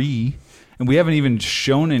free. And we haven't even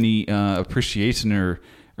shown any appreciation or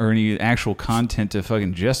any actual content to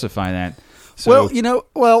fucking justify that. So,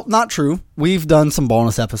 not true. We've done some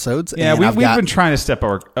bonus episodes. yeah, and we've I've got- been trying to step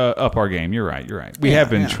up our game. You're right. We have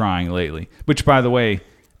been trying lately. Which, by the way,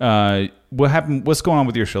 what happened? What's going on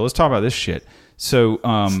with your show? Let's talk about this shit. So,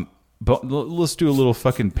 but let's do a little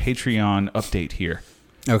fucking Patreon update here.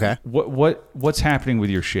 Okay. What's happening with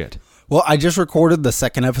your shit? Well, I just recorded the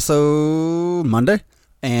second episode Monday,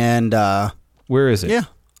 and Where is it? yeah,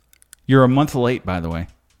 You're a month late, by the way.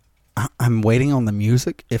 I'm waiting on the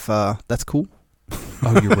music. If that's cool.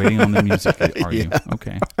 Oh, you're waiting on the music, are you?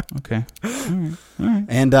 Okay. All right.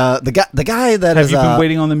 And the guy that Have is you been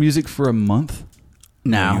waiting on the music for a month?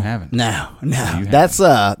 No, you haven't. No. you haven't. That's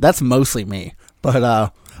I'm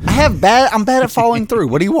bad at following through.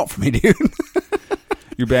 What do you want from me, dude?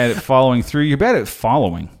 You're bad at following through. You're bad at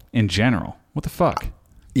following in general. What the fuck?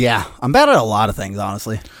 Yeah, I'm bad at a lot of things,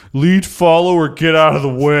 honestly. Lead, follow, or get out of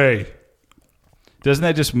the way. Doesn't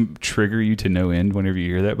that just trigger you to no end whenever you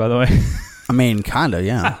hear that, by the way? I mean, kind of,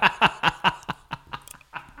 yeah.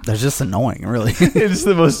 They're just annoying, really. It's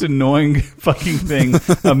the most annoying fucking thing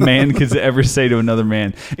a man could ever say to another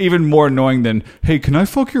man. Even more annoying than, hey, can I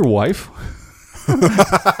fuck your wife? Bro,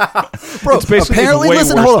 It's basically apparently, way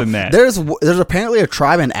listen, worse hold than on. that. There's apparently a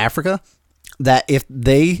tribe in Africa that if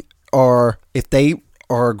they are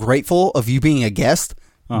grateful of you being a guest,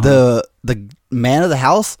 the man of the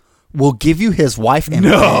house will give you his wife and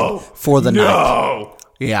No. bed for the night. No.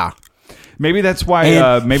 Yeah. Maybe that's why.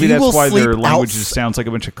 And Maybe he that's will why their sleep language outs- just sounds like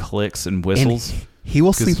a bunch of clicks and And whistles. he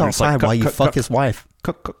will 'Cause sleep they're just like, outside while you cuck, fuck cuck, his wife.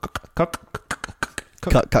 Cuck, cuck, cuck, cuck,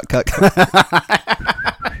 Cut.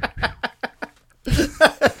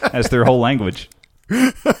 That's their whole language.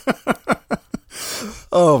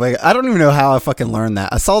 Oh my God. I don't even know how I fucking learned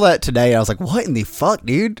that. I saw that today. And I was like, what in the fuck,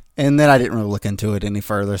 dude? And then I didn't really look into it any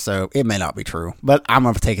further. So it may not be true, but I'm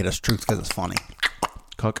going to take it as truth because it's funny.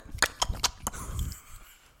 Cuck.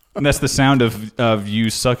 And that's the sound of you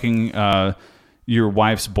sucking your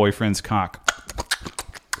wife's boyfriend's cock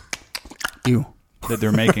You. that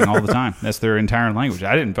they're making all the time. That's their entire language.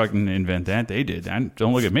 I didn't fucking invent that. They did.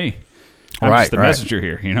 Don't look at me. I'm Right, just the right. messenger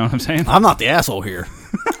here. You know what I'm saying? I'm not the asshole here.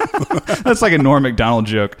 That's like a Norm Macdonald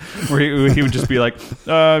joke where he would just be like,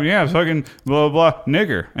 yeah, fucking blah, blah, blah,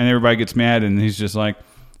 nigger. And everybody gets mad and he's just like,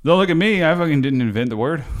 don't look at me. I fucking didn't invent the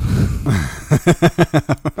word.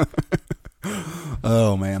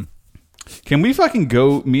 Oh, man. Can we fucking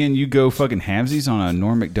go, me and you go fucking halvesies on a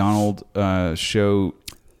Norm Macdonald show?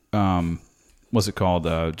 What's it called?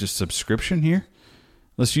 Just subscription here?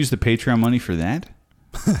 Let's use the Patreon money for that.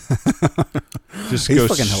 Just He's go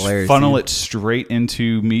fucking hilarious, funnel dude. it straight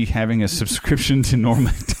into me having a subscription to Norm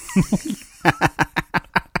Macdonald.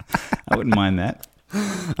 I wouldn't mind that.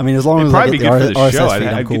 I mean, as long It'd as I probably be get good the for the show. RSS feed,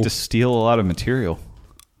 I'm I'd cool. get to steal a lot of material.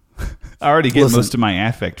 I already get Listen. most of my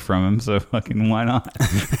affect from him, so fucking why not?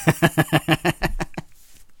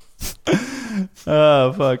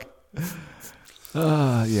 Oh, fuck.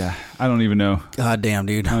 Yeah. I don't even know. God damn,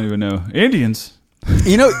 dude. I don't even know. Indians.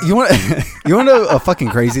 You know, you want to know a fucking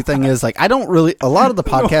crazy thing is, like, I don't really, a lot of the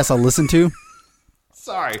podcasts I listen to,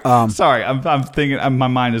 Sorry. Sorry. I'm thinking, my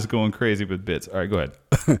mind is going crazy with bits. All right, go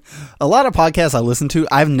ahead. a lot of podcasts I listen to,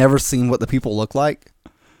 I've never seen what the people look like.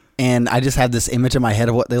 And I just have this image in my head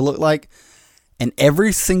of what they look like. And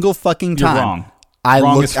every single fucking You're time wrong. I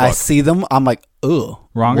Wrong look, as fuck. I see them, I'm like, ugh.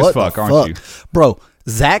 Wrong as what fuck, the aren't fuck? Bro,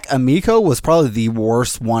 Zach Amico was probably the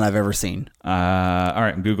worst one I've ever seen. All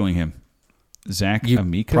right, I'm Googling him. Zach You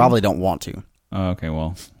Amico? probably don't want to. Oh, okay,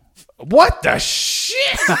 well. What the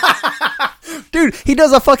shit? Dude, he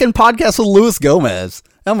does a fucking podcast with Luis Gomez.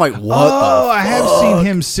 I'm like, what Oh, the I have fuck? seen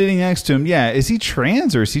him sitting next to him. Yeah, is he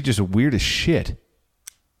trans or is he just weird as shit?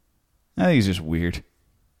 I think he's just weird.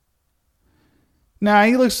 Nah,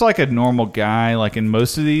 he looks like a normal guy, like in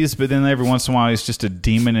most of these, but then every once in a while he's just a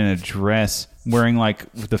demon in a dress, wearing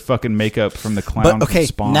like the fucking makeup from the clown But okay,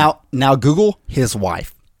 from Spawn. now Google his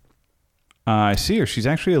wife. I see her. She's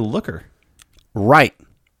actually a looker. Right.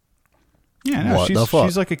 Yeah, no, What the fuck?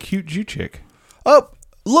 she's like a cute Jew chick. Oh,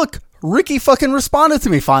 look, Ricky fucking responded to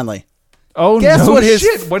me finally. Oh, Guess no what his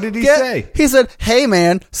shit. What did he Guess- say? He said, "Hey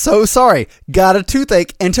man, so sorry. Got a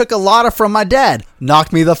toothache and took a lotta from my dad.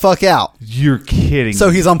 Knocked me the fuck out." You're kidding. So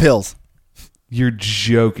he's on pills. You're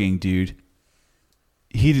joking, dude.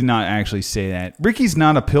 He did not actually say that. Ricky's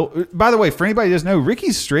not a pill. By the way, for anybody who doesn't know,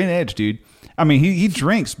 Ricky's straight edge, dude. I mean, he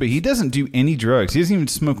drinks, but he doesn't do any drugs. He doesn't even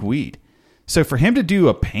smoke weed. So for him to do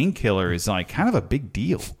a painkiller is like kind of a big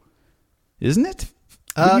deal, isn't it?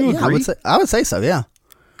 Wouldn't you Yeah, agree? I would say so. Yeah.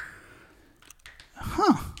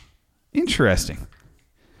 Interesting.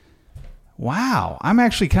 Wow, I'm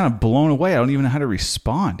actually kind of blown away. I don't even know how to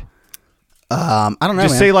respond. I don't know.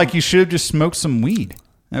 Just man. say like you should have just smoked some weed.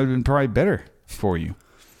 That would have been probably better for you.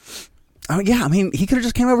 Oh yeah, I mean, he could have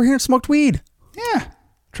just came over here and smoked weed. Yeah.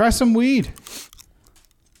 Try some weed.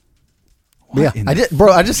 Yeah, I did,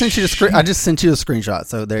 bro. I just sent you the I just sent you a screenshot.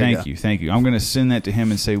 So there you go. Thank you. I'm gonna send that to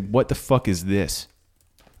him and say, "What the fuck is this?"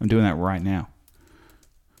 I'm doing that right now.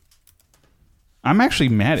 I'm actually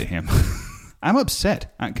mad at him. I'm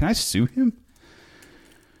upset. Can I sue him?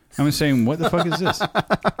 I'm saying, "What the fuck is this?"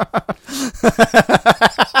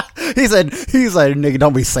 He said, "Nigga,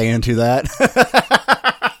 don't be saying to that."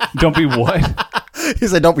 Don't be what? He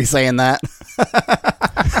said, "Don't be saying that."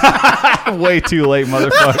 Way too late,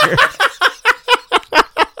 motherfucker.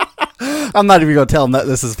 I'm not even gonna tell him that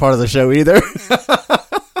this is part of the show either.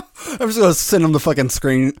 I'm just gonna send him the fucking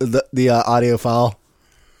the audio file.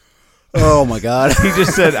 Oh my god! He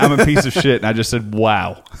just said I'm a piece of shit, and I just said,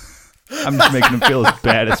 "Wow." I'm just making him feel as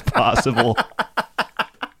bad as possible.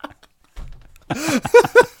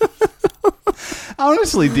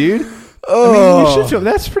 Honestly, dude. I mean, you should show.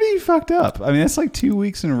 That's pretty fucked up. I mean, that's like 2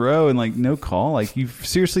 weeks in a row and like no call. Like you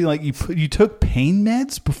seriously, like you took pain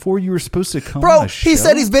meds before you were supposed to come. Bro, on a show? he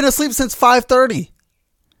said he's been asleep since 5:30.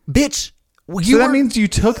 Bitch, So that means you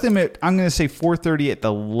took them at, I'm going to say 4:30 at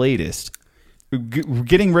the latest. We're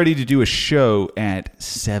getting ready to do a show at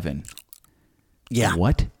 7. Yeah.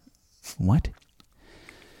 What?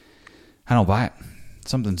 I don't buy it.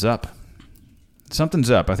 Something's up.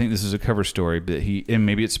 I think this is a cover story, but and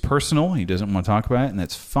maybe it's personal. He doesn't want to talk about it, and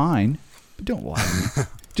that's fine. But don't lie to me.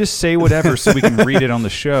 Just say whatever so we can read it on the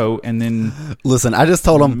show, and then Listen, I just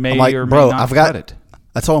told him, I'm like, bro, I've got it.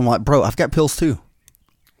 I told him, like, bro, I've got pills too.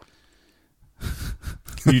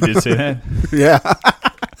 You did say that? Yeah.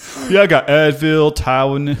 Yeah, I got Advil,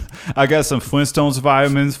 Tylenol. I got some Flintstones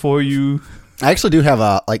vitamins for you. I actually do have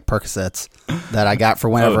like Percocets that I got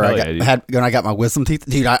for whenever when I got my wisdom teeth.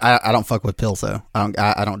 Dude, I don't fuck with pills though.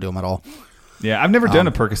 I don't do them at all. Yeah, I've never done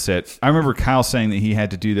a Percocet. I remember Kyle saying that he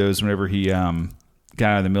had to do those whenever he got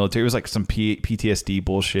out of the military. It was like some PTSD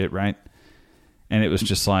bullshit, right? And it was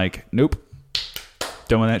just like, nope,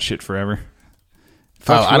 done with that shit forever.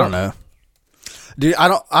 I don't know. Dude, I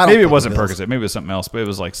don't. Maybe it wasn't Percocet. Maybe it was something else. But it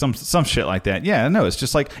was like some shit like that. Yeah, no, it's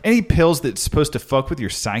just like any pills that's supposed to fuck with your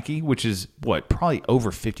psyche, which is what probably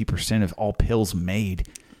over 50% of all pills made.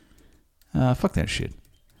 Fuck that shit.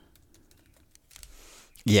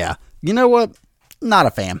 Yeah, you know what? Not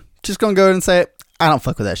a fan. Just gonna go ahead and say it. I don't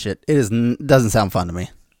fuck with that shit. It doesn't sound fun to me.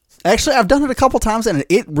 Actually, I've done it a couple times and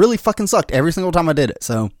it really fucking sucked every single time I did it.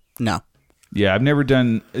 So no. Yeah, I've never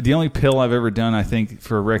done. The only pill I've ever done, I think,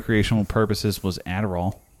 for recreational purposes was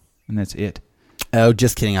Adderall, and that's it. Oh,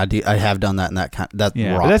 just kidding. I have done that, and that rocks.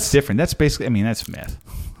 But that's different. That's basically. I mean, that's meth.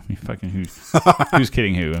 I mean, fucking who's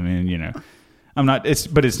kidding who? I mean, you know, I'm not.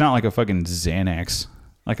 But it's not like a fucking Xanax.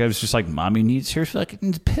 Like I was just like, mommy needs her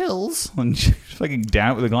fucking pills, and she's fucking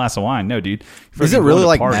down with a glass of wine. No, dude. Is it really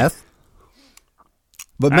like meth?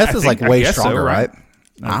 But meth is like way stronger, so, right?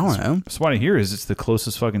 I don't know. That's what I hear is it's the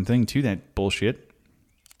closest fucking thing to that bullshit.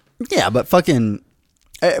 Yeah, but fucking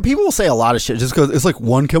people will say a lot of shit just because it's like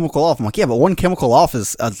one chemical off. I'm like, yeah, but one chemical off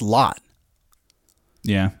is a lot.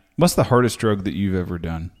 Yeah. What's the hardest drug that you've ever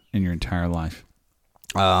done in your entire life?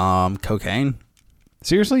 Cocaine.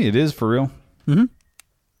 Seriously, it is for real?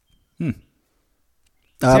 Mm-hmm. See,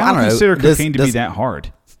 I don't consider cocaine to be that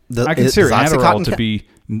hard. I consider Adderall to be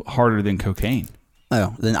harder than cocaine.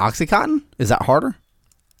 Oh, then Oxycontin? Is that harder?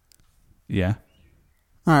 Yeah.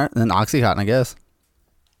 All right, then Oxycontin, I guess.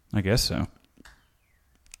 I guess so.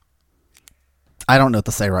 I don't know what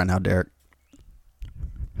to say right now, Derek.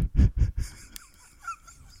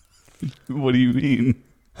 What do you mean?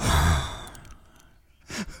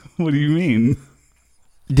 What do you mean?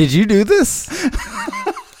 Did you do this?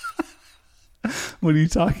 What are you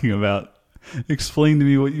talking about? Explain to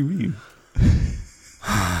me what you mean.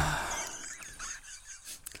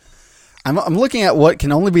 I'm looking at what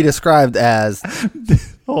can only be described as...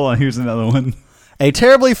 Hold on, here's another one. A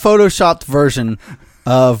terribly photoshopped version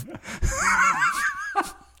of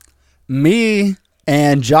me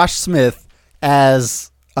and Josh Smith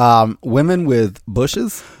as women with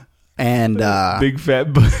bushes and... big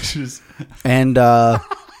fat bushes. And... Let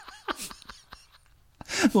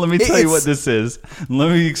me tell you what this is.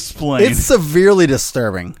 Let me explain. It's severely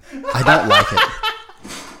disturbing. I don't like it.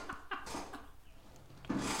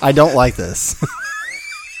 I don't like this.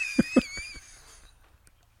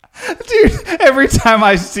 Dude, every time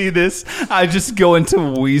I see this, I just go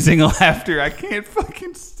into wheezing laughter. I can't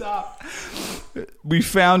fucking stop. We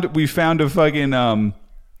found a fucking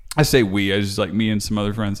I say we, I just like me and some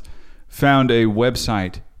other friends found a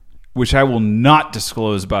website which I will not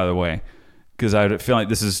disclose, by the way, because I feel like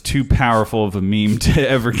this is too powerful of a meme to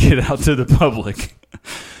ever get out to the public.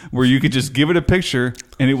 where you could just give it a picture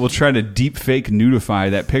and it will try to deep fake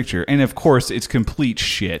nudify that picture. And of course, it's complete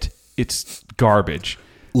shit. It's garbage.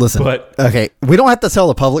 Listen, But- okay, we don't have to tell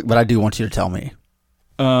the public, but I do want you to tell me.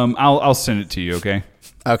 I'll send it to you, okay?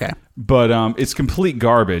 Okay. But it's complete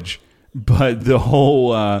garbage. But the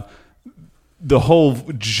whole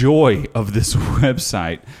joy of this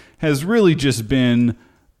website has really just been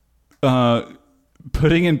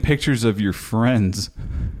putting in pictures of your friends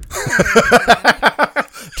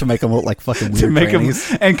To make them look like fucking weird to make grannies.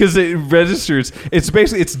 them, and because it registers,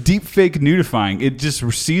 it's deep fake nudifying. It just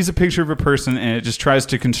sees a picture of a person and it just tries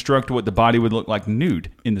to construct what the body would look like nude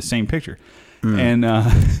in the same picture. And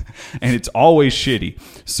it's always shitty.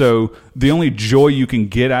 So the only joy you can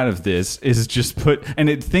get out of this is just and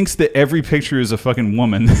it thinks that every picture is a fucking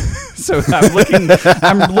woman. So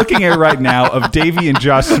I'm looking at right now of Davey and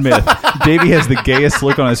Josh Smith. Davey has the gayest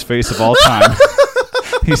look on his face of all time.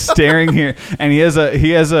 He's staring here, and he has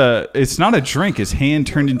a. It's not a drink. His hand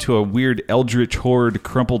turned into a weird eldritch horde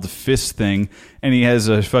crumpled fist thing, and he has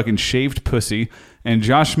a fucking shaved pussy. And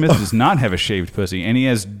Josh Smith does not have a shaved pussy, and he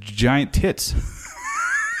has giant tits.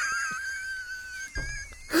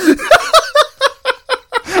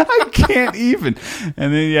 I can't even.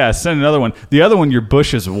 And then send another one. The other one, your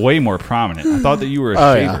bush is way more prominent. I thought that you were a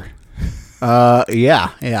shaver.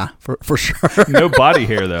 Yeah, for sure. No body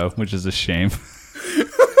hair though, which is a shame.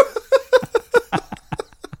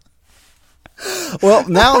 Well,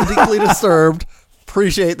 now I'm deeply disturbed.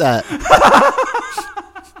 Appreciate that.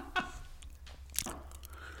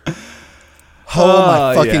 Oh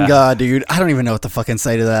my fucking god, dude! I don't even know what to fucking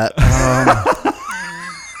say to that.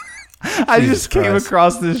 I just came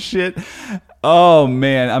across this shit. Oh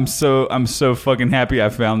man, I'm so fucking happy I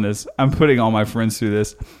found this. I'm putting all my friends through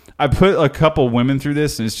this. I put a couple women through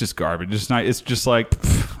this, and it's just garbage. It's not. It's just like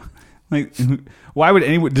why would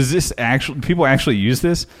anyone? Does this people actually use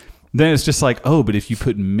this? Then it's just like, oh, but if you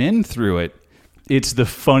put men through it, it's the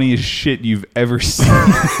funniest shit you've ever seen.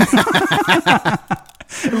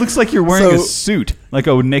 It looks like you're wearing a suit, like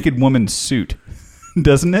a naked woman's suit,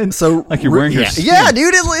 doesn't it? So like you're wearing your skin. Yeah,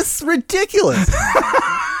 dude, it's ridiculous.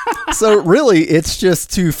 So really, it's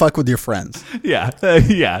just to fuck with your friends. Yeah,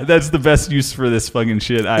 that's the best use for this fucking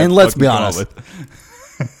shit. And let's be honest,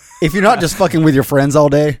 if you're not just fucking with your friends all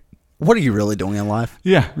day, what are you really doing in life?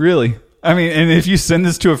 Yeah, really. I mean, and if you send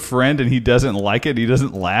this to a friend and he doesn't like it, he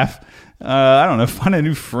doesn't laugh. I don't know. Find a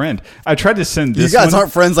new friend. I tried to send this. You guys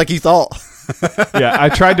aren't friends like you thought. Yeah, I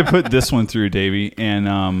tried to put this one through, Davey,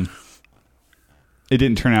 and it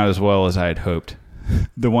didn't turn out as well as I had hoped.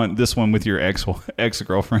 This one with your ex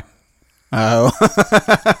girlfriend. Oh,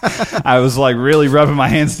 I was like really rubbing my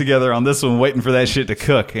hands together on this one, waiting for that shit to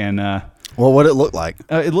cook. And well, what did it look like?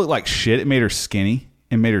 It looked like shit. It made her skinny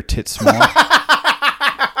and made her tits small.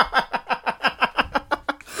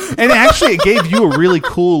 And actually, it gave you a really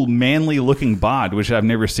cool, manly-looking bod, which I've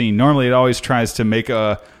never seen. Normally, it always tries to make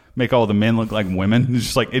all the men look like women. It's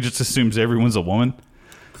just like it just assumes everyone's a woman.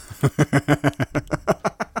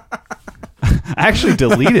 I actually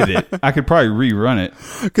deleted it. I could probably rerun it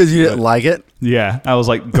Because you didn't like it? Yeah, I was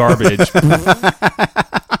like garbage.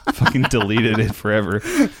 Fucking deleted it forever.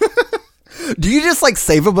 Do you just like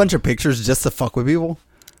save a bunch of pictures just to fuck with people?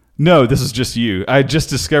 No, this is just you. I just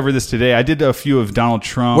discovered this today. I did a few of Donald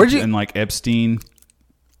Trump and like Epstein.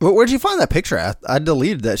 Where'd you find that picture at? I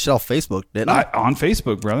deleted that shit off Facebook, didn't I? On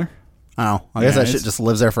Facebook, brother. Oh, I guess that shit just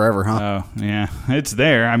lives there forever, huh? Oh, yeah. It's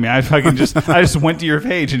there. I mean, I just went to your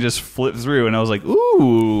page and just flipped through, and I was like,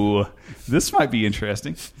 ooh, this might be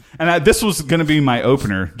interesting. And this was going to be my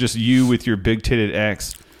opener, just you with your big-titted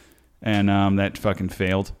ex, and that fucking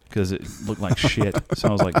failed because it looked like shit. So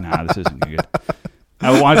I was like, nah, this isn't good.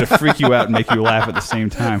 I wanted to freak you out and make you laugh at the same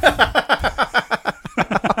time.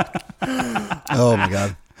 Oh, my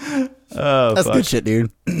God. Oh, That's good shit,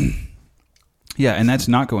 dude. Yeah, and that's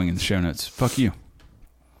not going in the show notes. Fuck you.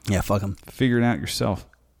 Yeah, fuck them. Figure it out yourself.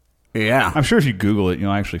 Yeah. I'm sure if you Google it,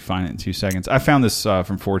 you'll actually find it in 2 seconds. I found this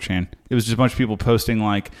from 4chan. It was just a bunch of people posting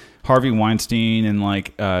like Harvey Weinstein and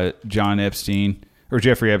like John Epstein, or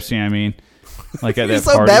Jeffrey Epstein, I mean. Like at You're that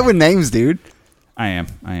so party. bad with names, dude. I am.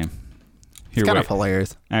 Here, It's kind wait. of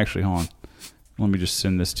hilarious. Actually, hold on. Let me just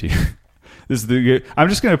send this to you. I'm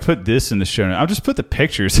just going to put this in the show notes. I'll just put the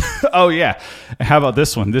pictures. Oh, yeah. How about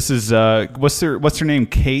this one? This is, what's her name?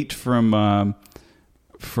 Kate from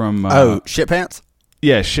Shit Pants?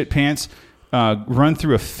 Yeah, Shit Pants. Run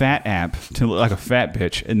through a fat app to look like a fat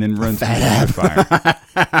bitch and then run through the fire.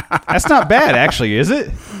 That's not bad, actually, is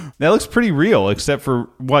it? That looks pretty real, except for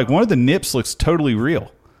like one of the nips looks totally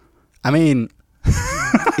real. I mean,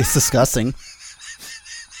 it's disgusting.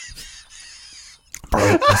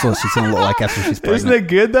 That's what she's gonna look like after she's pregnant. Isn't it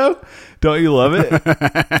good though? Don't you love it?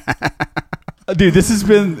 Dude, this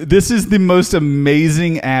is the most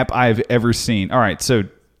amazing app I've ever seen. All right, so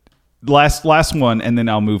last one, and then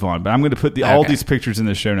I'll move on. But I'm going to put all these pictures in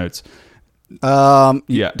the show notes.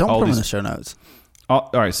 Yeah, don't put them in the show notes. All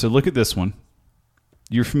right, so look at this one.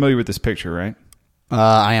 You're familiar with this picture, right?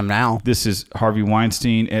 I am now. This is Harvey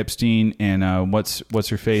Weinstein, Epstein, and what's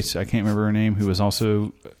her face? I can't remember her name. Who was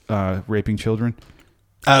also raping children?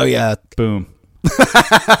 Oh yeah. Boom. What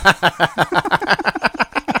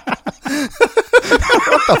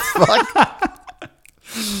the fuck?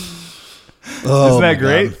 Isn't that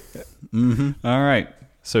great? Mm-hmm. All right.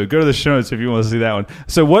 So go to the show notes if you want to see that one.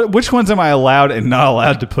 So which ones am I allowed and not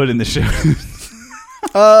allowed to put in the show notes?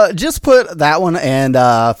 Just put that one and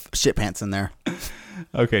shit pants in there.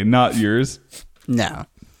 Okay, not yours. No.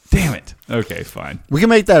 Damn it. Okay, fine. We can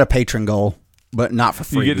make that a patron goal, but not for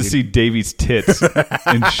free. You get to see Davey's tits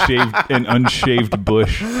and unshaved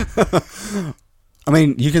bush. I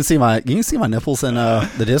mean, you can see my nipples in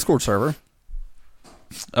the Discord server.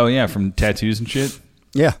 Oh yeah, from tattoos and shit.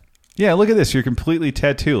 Yeah. Yeah, look at this. You're completely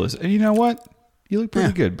tattooless. And you know what? You look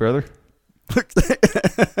pretty good, brother.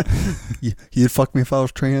 You'd fuck me if I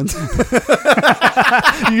was trans.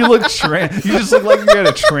 You look trans. You just look like you're at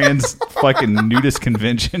a trans fucking nudist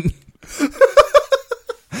convention.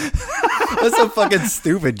 That's so fucking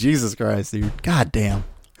stupid. Jesus Christ, dude. God damn.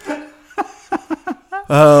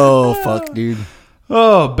 Oh, fuck, dude.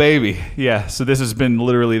 Oh, baby. Yeah, so this has been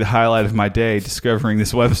literally the highlight of my day, discovering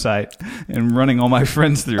this website and running all my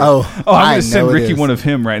friends through it. Oh, I'm going to send Ricky one of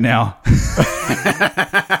him right now.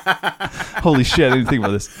 Holy shit, I didn't think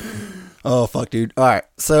about this. Oh, fuck, dude. All right,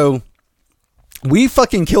 so we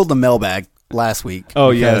fucking killed the mailbag last week.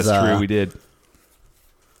 Oh, yeah, that's true. We did.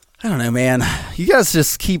 I don't know, man. You guys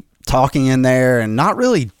just keep talking in there and not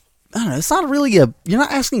really, I don't know, it's not really you're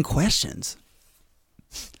not asking questions.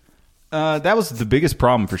 That was the biggest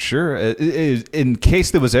problem for sure. In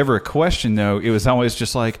case there was ever a question, though, it was always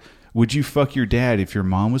just like, would you fuck your dad if your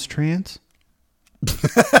mom was trans?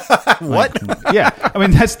 What? Yeah. I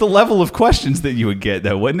mean, that's the level of questions that you would get,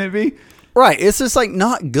 though, wouldn't it be? Right. It's just like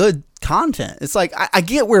not good content. It's like, I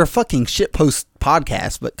get we're a fucking shitpost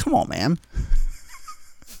podcast, but come on, man.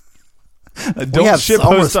 Don't have shit some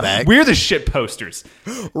post. respect. We're the shit posters.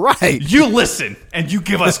 Right. You listen and you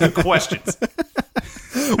give us good questions.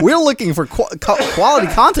 We're looking for quality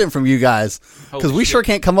content from you guys because we sure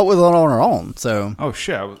can't come up with it on our own. So, oh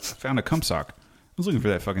shit! I found a cum sock. I was looking for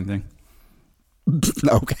that fucking thing.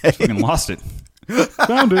 Okay, fucking lost it.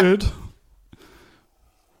 Found it.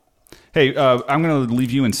 Hey, I'm gonna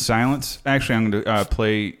leave you in silence. Actually, I'm gonna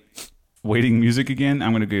play waiting music again.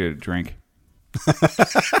 I'm gonna get a drink.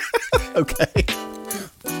 Okay.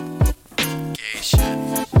 Gay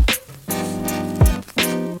shit.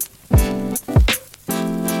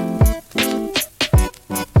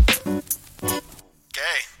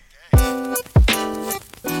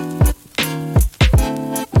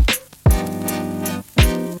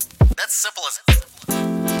 Simple as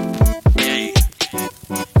gay. That's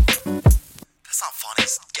not funny.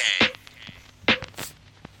 It's gay.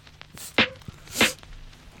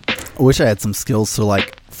 I wish I had some skills to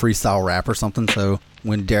like freestyle rap or something. So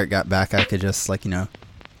when Derek got back, I could just like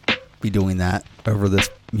be doing that over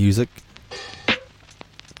this music,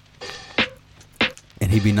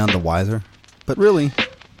 and he'd be none the wiser. But really,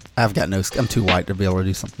 I've got no. I'm too white to be able to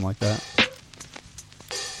do something like that.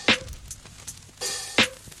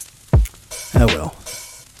 Oh well.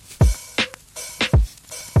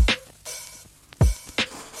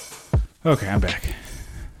 Okay, I'm back.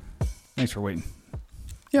 Thanks for waiting.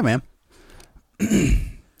 Yeah, man.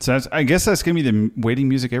 So I guess that's gonna be the waiting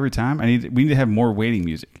music every time. We need to have more waiting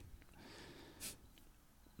music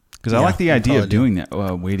because I like the idea of doing that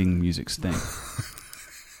waiting music thing.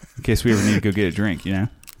 In case we ever need to go get a drink, you know.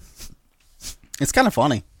 It's kind of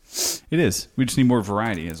funny. It is. We just need more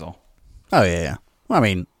variety, is all. Oh yeah. Well, I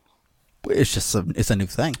mean. It's just it's a new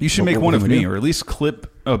thing. You should make one of me, or at least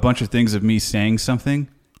clip a bunch of things of me saying something.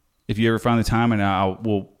 If you ever find the time, and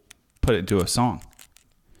we'll put it into a song.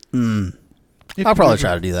 I'll probably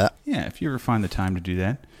try to do that. Yeah, if you ever find the time to do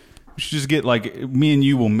that, we should just get like me and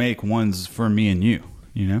you will make ones for me and you.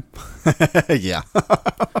 You know? Yeah.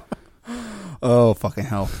 Oh fucking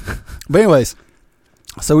hell! But anyways,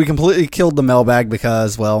 so we completely killed the mailbag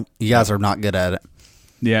because, well, you guys are not good at it.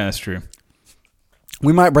 Yeah, that's true.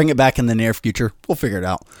 We might bring it back in the near future. We'll figure it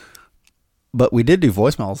out. But we did do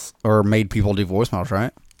voicemails, or made people do voicemails,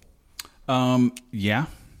 right? Yeah,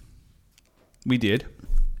 we did.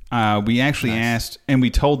 We actually asked, and we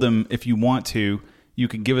told them if you want to, you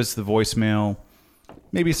could give us the voicemail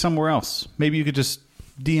maybe somewhere else. Maybe you could just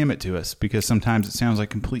DM it to us because sometimes it sounds like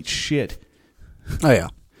complete shit. Oh yeah.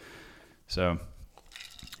 So,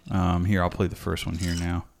 here, I'll play the first one here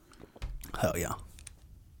now. Hell yeah.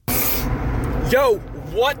 Yo,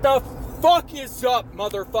 what the fuck is up,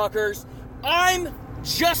 motherfuckers? I'm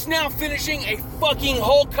just now finishing a fucking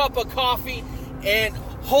whole cup of coffee, and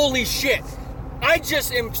holy shit, I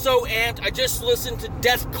just am so amped. I just listened to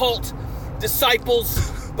Death Cult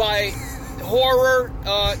Disciples by Horror.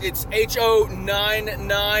 It's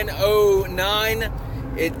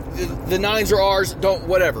HO9909. The nines are ours, don't,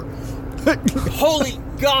 whatever. Holy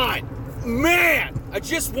God, man, I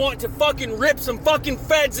just want to fucking rip some fucking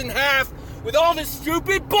feds in half with all this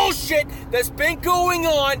stupid bullshit that's been going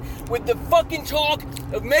on with the fucking talk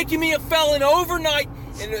of making me a felon overnight,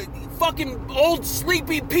 and a fucking old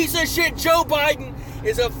sleepy piece of shit Joe Biden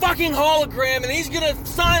is a fucking hologram, and he's gonna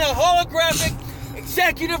sign a holographic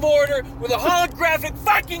executive order with a holographic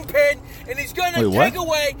fucking pen, and he's gonna take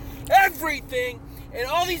away everything. And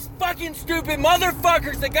all these fucking stupid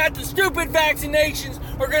motherfuckers that got the stupid vaccinations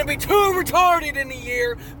are going to be too retarded in a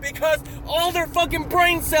year because all their fucking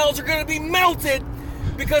brain cells are going to be melted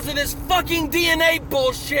because of this fucking DNA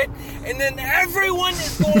bullshit. And then everyone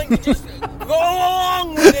is going to just go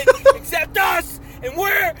along with it except us. And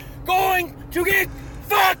we're going to get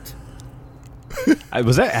fucked.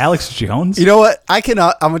 Was that Alex Jones? You know what? I'm going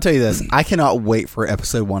to tell you this. I cannot wait for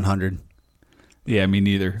episode 100. Yeah, me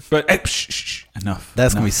neither. But shh, enough.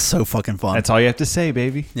 That's going to be so fucking fun. That's all you have to say,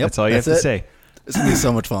 baby. Yep, that's all you have to say. It's going to be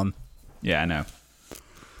so much fun. Yeah, I know.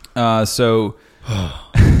 So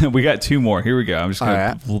we got two more. Here we go. I'm just going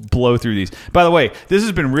to blow through these. By the way, this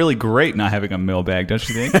has been really great not having a mailbag, don't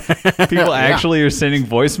you think? People actually are sending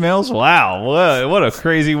voicemails? Wow. What a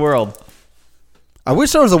crazy world. I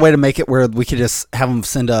wish there was a way to make it where we could just have them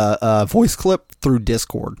send a voice clip through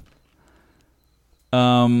Discord.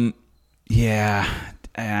 Yeah,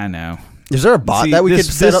 I know. Is there a bot that we could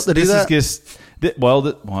set up to do that? This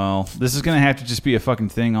is going to have to just be a fucking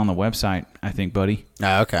thing on the website, I think, buddy.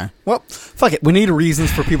 Oh, okay. Well, fuck it. We need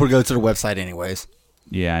reasons for people to go to the website anyways.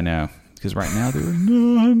 Yeah, I know. Because right now there are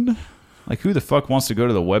none. Like, who the fuck wants to go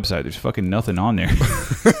to the website? There's fucking nothing on there. It's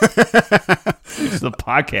the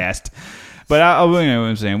podcast. But you know what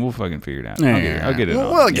I'm saying? We'll fucking figure it out. I'll get it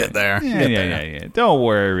on. We'll get there. Yeah. Don't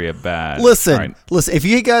worry about it. Listen, if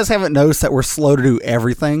you guys haven't noticed that we're slow to do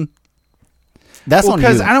everything, that's on you.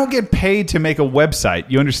 Because I don't get paid to make a website.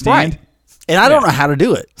 You understand? Right. And I don't know how to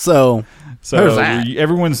do it. So there's that.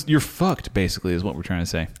 You're fucked, basically, is what we're trying to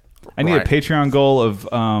say. I need a Patreon goal of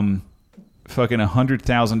fucking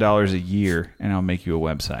 $100,000 a year, and I'll make you a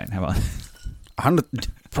website. How about that?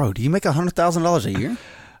 Bro, do you make $100,000 a year?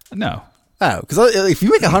 No. Oh, because if you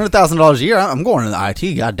make $100,000 a year, I'm going into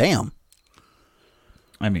IT. Goddamn.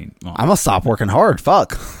 I mean, I'm gonna stop working hard.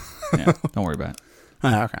 Fuck. Yeah, don't worry about it.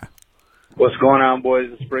 Oh, okay. What's going on, boys?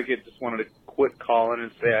 It's Brickett. Just wanted to quit calling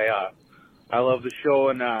and say I love the show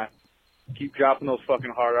and keep dropping those fucking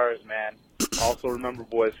hard R's, man. Also, remember,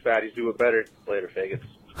 boys, fatties do it better. Later, faggots.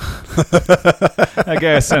 That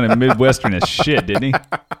guy sounded Midwestern as shit, didn't he?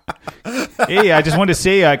 Hey, I just wanted to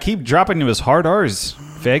say, keep dropping those hard R's,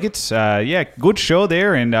 faggots. Yeah, good show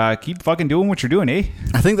there, and keep fucking doing what you're doing, eh?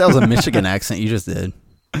 I think that was a Michigan accent you just did,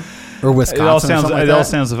 or Wisconsin. It all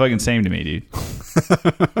sounds the fucking same to me, dude.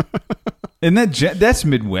 And that's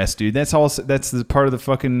Midwest, dude. That's the part of the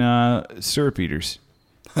fucking syrup eaters.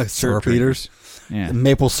 Syrup eaters. Yeah,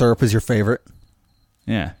 maple syrup is your favorite.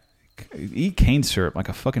 Yeah. Eat cane syrup like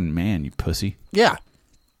a fucking man, you pussy. Yeah.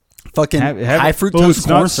 Fucking high fructose corn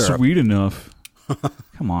syrup. It's not sweet enough.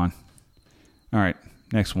 Come on. All right,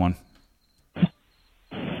 next one. Hey,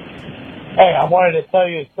 I wanted to tell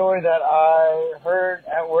you a story that I heard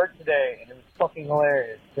at work today, and it was fucking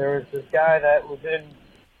hilarious. There was this guy that was in,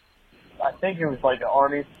 I think it was like the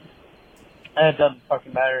Army, and it doesn't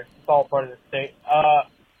fucking matter. It's all part of the state.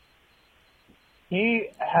 He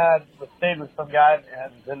was staying with some guy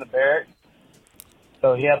and was in the barracks.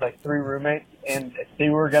 So he had like 3 roommates, and they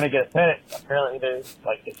were going to get a pennant. Apparently they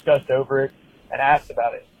like discussed over it and asked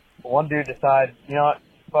about it. But one dude decided, you know what,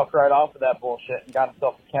 fuck right off with that bullshit, and got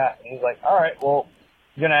himself a cat. And he's like, all right, well,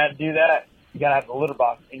 you're going to have to do that. You got to have the litter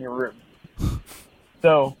box in your room.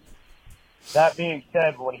 So that being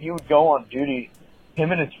said, when he would go on duty,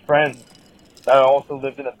 him and his friends that also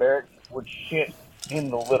lived in the barracks would shit in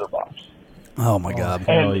the litter box. Oh my god!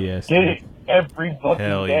 Hell yes! Did it every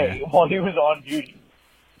fucking day while he was on duty,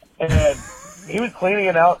 and he was cleaning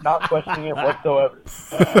it out, not questioning it whatsoever.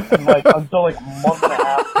 And until a month and a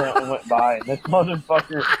half apparently went by, and this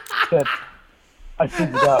motherfucker said, "I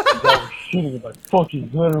figured out the guy was shitting in my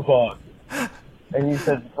fucking litter box." And he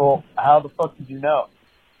said, "Well, how the fuck did you know?"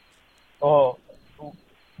 "Oh,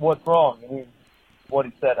 what's wrong? I mean, what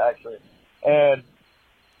he said, actually. And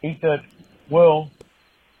he said, well,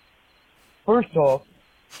 first off,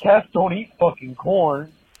 cats don't eat fucking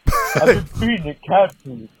corn. I've been feeding it cat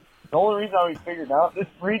food. The only reason we figured out this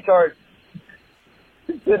retard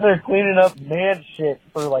is sitting there cleaning up man shit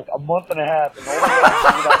for like a month and a half, and the only way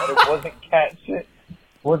I figured out that it wasn't cat shit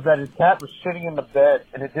was that his cat was shitting in the bed,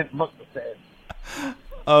 and it didn't look the same.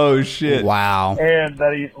 Oh, shit. Wow. And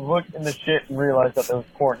that he looked in the shit and realized that there was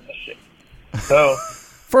corn in the shit. So,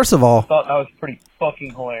 First of all, I thought that was pretty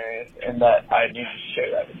fucking hilarious, and that I need to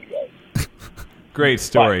share that with you guys. Great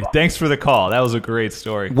story. Bye. Thanks for the call. That was a great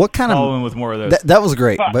story. what kind Call of in with more of those. that was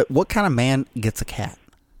great, but what kind of man gets a cat?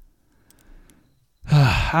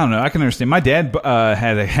 I don't know. I can understand. My dad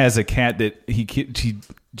has a cat that he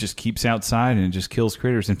just keeps outside and just kills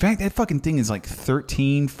critters. In fact, that fucking thing is like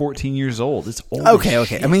 13, 14 years old. It's old. Okay, as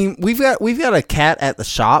okay. shit. I mean, we've got a cat at the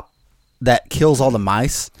shop that kills all the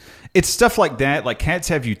mice. It's stuff like that. Like cats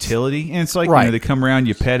have utility, and it's like Right. they come around,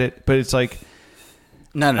 you pet it, but it's like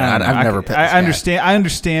No, I don't know. I've never pet this I understand. I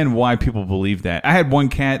understand why people believe that. I had one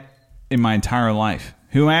cat in my entire life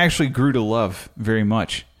who I actually grew to love very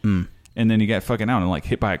much. And then he got fucking out and like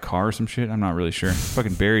hit by a car or some shit. I'm not really sure.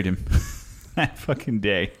 Fucking buried him that fucking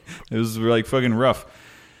day. It was like fucking rough.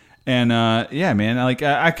 And yeah, man,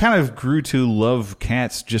 I kind of grew to love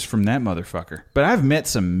cats just from that motherfucker. But I've met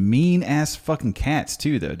some mean ass fucking cats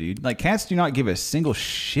too, though, dude. Like cats do not give a single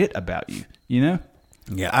shit about you. You know?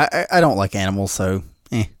 Yeah, I don't like animals, so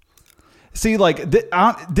See, like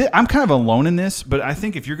I'm kind of alone in this, but I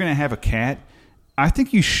think if you're gonna have a cat, I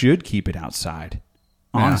think you should keep it outside.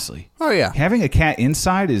 Honestly. Oh, yeah. Having a cat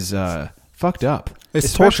inside is fucked up. It's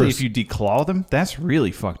Especially torturous. if you declaw them. That's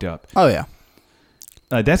really fucked up. Oh yeah.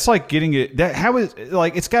 That's like getting it. How is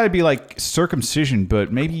like it's got to be like circumcision,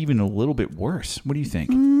 but maybe even a little bit worse. What do you think?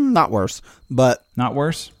 Not worse, but Not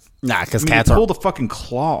worse. nah, because I mean, cats they are. pull the fucking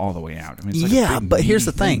claw all the way out. I mean, it's like a Yeah, big, but here's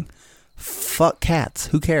the meaty thing. Fuck cats.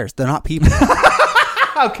 Who cares? They're not people.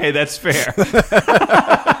 Okay, that's fair.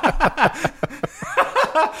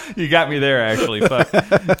 You got me there, actually. Fuck.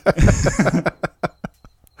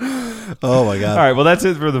 Oh my god. All right, well, that's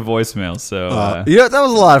it for the voicemail. So, Yeah, that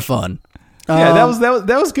was a lot of fun. yeah,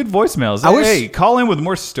 that was good voicemails. I wish- Hey, call in with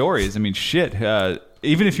more stories. I mean, shit.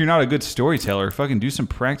 Even if you're not a good storyteller, fucking do some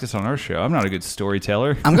practice on our show. I'm not a good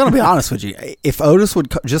storyteller. I'm gonna be honest with you. If Otis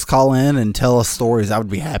would just call in and tell us stories, I would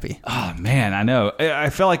be happy. Oh, man, I know. I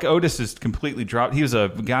felt like Otis is completely dropped. He was a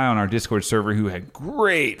guy on our Discord server who had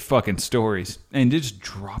great fucking stories and just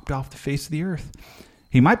dropped off the face of the earth.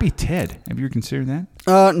 He might be Ted. Have you ever considered that?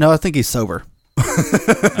 No, I think he's sober.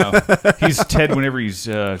 Oh, he's Ted whenever he's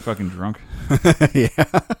fucking drunk. Yeah.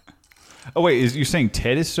 Oh, wait, you're saying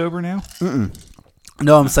Ted is sober now?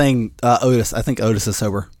 No, I'm saying Otis. I think Otis is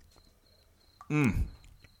sober.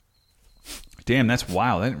 Damn, that's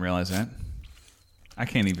wild. I didn't realize that. I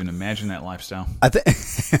can't even imagine that lifestyle. I think,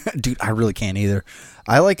 dude, I really can't either.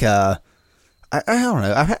 I like I don't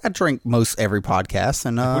know. I drink most every podcast,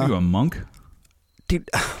 and What are you, a monk? dude,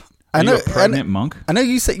 Are I know you a pregnant monk? I know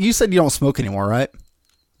you said you don't smoke anymore, right?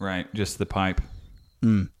 Right, just the pipe.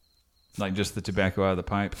 Like just the tobacco out of the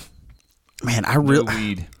pipe. Man, I No really,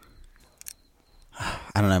 weed.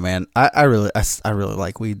 I don't know, man. I really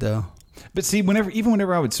like weed though. But see,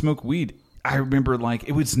 whenever I would smoke weed, I remember like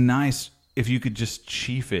it was nice if you could just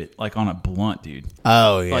chief it like on a blunt, dude.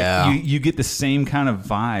 Oh Like yeah. you get the same kind of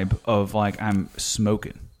vibe of like I'm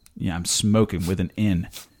smoking. Yeah, I'm smoking with an N,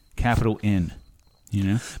 capital N. You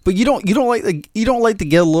know. But you don't like to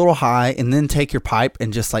get a little high and then take your pipe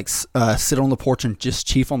and just like sit on the porch and just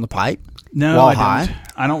chief on the pipe. No, while I high. don't.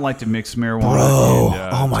 I don't like to mix marijuana. Bro,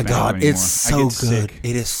 and, oh my tobacco god, anymore. it's I so get good. sick.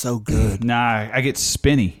 It is so good. Nah, I get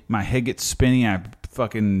spinny. My head gets spinny. I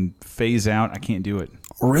fucking phase out. I can't do it.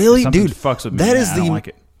 Really, Something dude? fucks with me. That Yeah, is I the don't like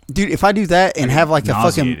it. dude. If I do that and have like a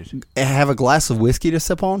fucking nauseated. have a glass of whiskey to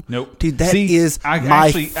sip on, Nope. dude, that See, is I my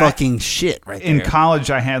actually- fucking shit right In there.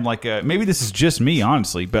 college, I had like a, maybe this is just me,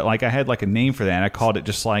 honestly, but like I had like a name for that. I called it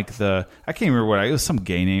just like I can't remember what it was, some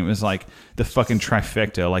gay name. It was like the fucking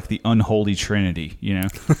trifecta, like the unholy trinity, you know,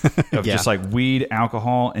 of Yeah. just like weed,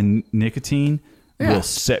 alcohol, and nicotine will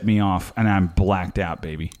set me off, and I'm blacked out,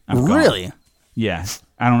 baby. I'm gone. Really? Yeah.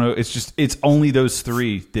 I don't know. It's only those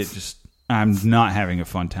three that just, I'm not having a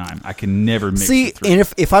fun time. I can never mix See, the three.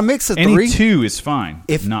 and if I mix the Any three, two is fine,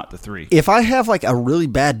 If- not the three. if I have like a really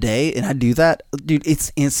bad day and I do that, dude,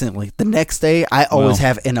 it's instantly the next day. I always Well-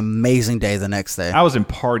 have an amazing day the next day. I was in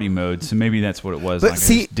party mode, so maybe that's what it was. But Like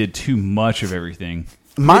see- I just did too much of everything.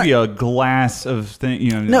 My- Maybe a glass of thing,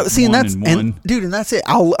 you know. No, see, and one that's and one. and dude, and that's it.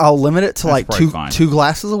 I'll limit it to like probably fine. two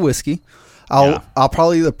glasses of whiskey. Yeah. I'll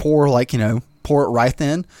probably either pour like pour it right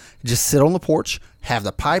then. Just sit on the porch, have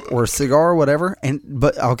the pipe or a cigar or whatever,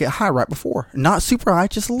 but I'll get high right before. Not super high,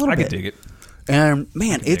 just a little bit. I can dig it. And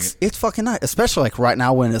man, it's fucking nice, especially like right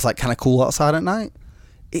now when it's like kind of cool outside at night.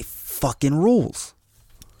 It fucking rules.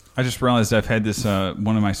 I just realized I've had this,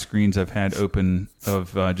 one of my screens I've had open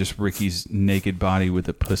of just Ricky's naked body with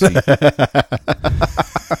a pussy. And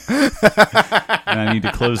I need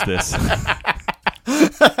to close this.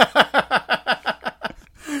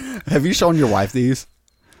 Have you shown your wife these?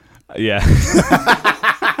 Yeah.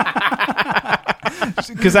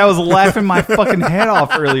 Because I was laughing my fucking head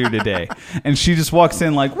off earlier today. And she just walks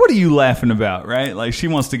in like, what are you laughing about, right? Like, she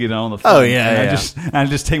wants to get on the phone. Oh, yeah, and yeah. I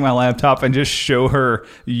just take my laptop and just show her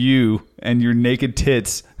you and your naked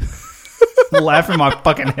tits laughing my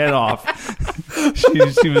fucking head off.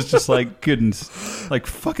 She was just like, goodness. Like,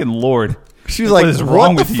 fucking Lord. She was like, what is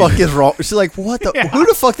wrong what the with fuck you? is wrong? She's like, what the? Yeah. Who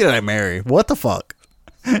the fuck did I marry? What the fuck?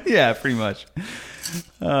 Yeah, pretty much.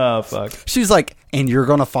 Oh, fuck. She's like, and you're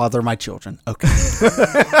going to father my children. Okay.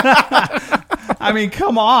 I mean,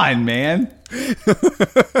 come on, man.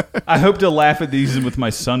 I hope to laugh at these with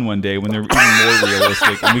my son one day when they're even more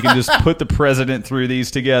realistic, and we can just put the president through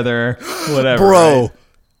these together, whatever. Bro, right?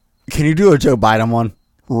 Can you do a Joe Biden one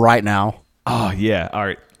right now? Oh, yeah. All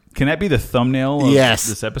right. Can that be the thumbnail of Yes.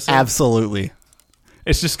 this episode? Absolutely.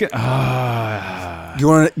 It's just get. You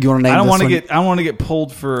want to name I don't want to get. I want to get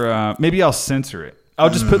pulled for. Maybe I'll censor it. I'll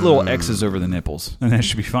just put little X's over the nipples, and that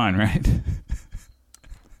should be fine, right?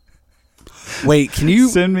 Wait, can you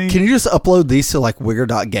Send me- Can you just upload these to like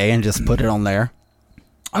wigger.gay and just put it on there?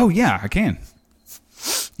 Oh yeah, I can.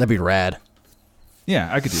 That'd be rad.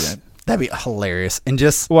 Yeah, I could do that. That'd be hilarious. And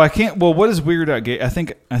just Well, I can't. Well, what is weird.gay? I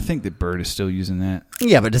think that Bird is still using that.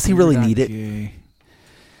 yeah, but does he really need it? Gay.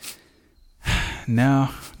 No,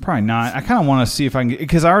 probably not. I kind of want to see if I can,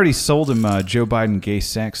 because I already sold him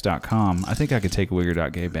JoeBidenGaySex.com. I think I could take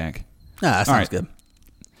Wigger.gay back. Ah, that sounds right. good.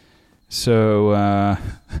 So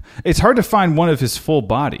it's hard to find one of his full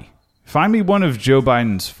body. Find me one of Joe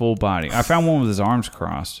Biden's full body. I found one with his arms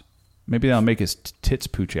crossed. Maybe that'll make his tits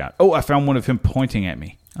pooch out. Oh, I found one of him pointing at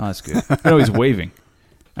me. Oh, that's good. No, he's waving.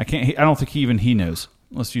 I don't think he knows.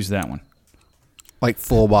 Let's use that one. Like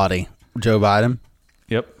full body Joe Biden.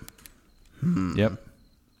 Yep. Yep. Are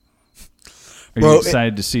Bro, you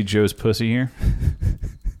excited to see Joe's pussy here?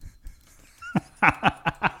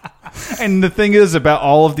 And the thing is about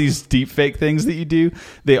all of these deep fake things that you do,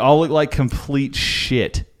 they all look like complete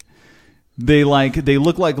shit. They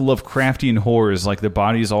look like Lovecraftian horrors, like the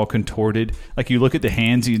body is all contorted. Like you look at the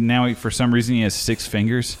hands, for some reason he has 6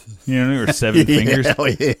 fingers, or 7 fingers. Hell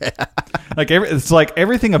yeah. It's like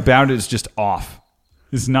everything about it is just off.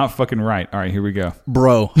 It's not fucking right. All right, here we go.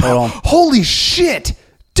 Bro, hold on. Holy shit,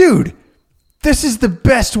 dude! This is the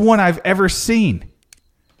best one I've ever seen.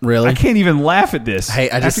 Really? I can't even laugh at this. Hey,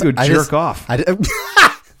 I have to go jerk off. I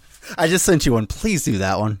just sent you one. Please do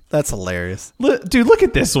that one. That's hilarious. Dude, look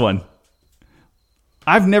at this one.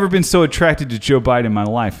 I've never been so attracted to Joe Biden in my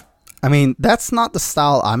life. I mean, that's not the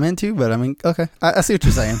style I'm into, but I mean, okay. I see what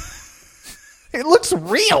you're saying. It looks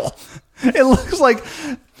real. It looks like...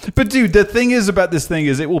 But, dude, the thing is about this thing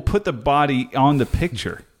is it will put the body on the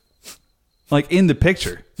picture. Like, in the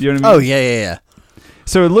picture. You know what I mean? Oh, yeah.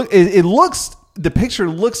 So it looks... The picture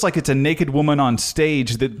looks like it's a naked woman on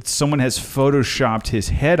stage that someone has photoshopped his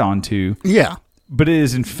head onto. Yeah. But it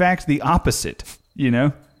is, in fact, the opposite.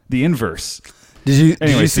 The inverse. Did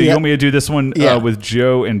Anyway, you so see you that? want me to do this one with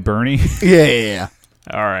Joe and Bernie? Yeah.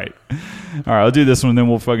 All right. I'll do this one, then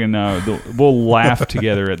we'll fucking we'll laugh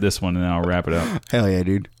together at this one, and then I'll wrap it up. Hell yeah,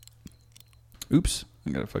 dude. Oops,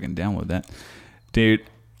 I gotta fucking download that, dude.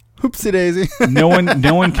 Oopsie daisy. No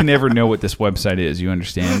one can ever know what this website is. You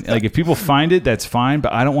understand? Like if people find it, that's fine,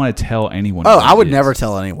 but I don't want to tell anyone. Oh, what I would it is. never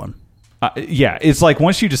tell anyone. Yeah, it's like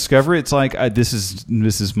once you discover it, it's like this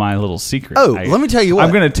is my little secret. Oh, let me tell you what.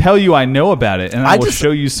 I'm going to tell you I know about it, and I will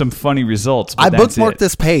show you some funny results. But I that's bookmarked it.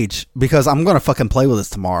 this page because I'm going to fucking play with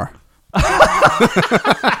this tomorrow.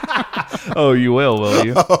 Oh, you will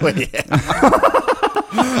you? Oh, yeah.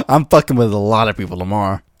 I'm fucking with a lot of people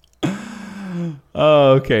tomorrow.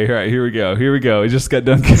 Oh, okay. All right, here we go. It just got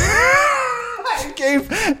done.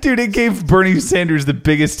 It gave Bernie Sanders the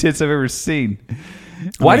biggest tits I've ever seen.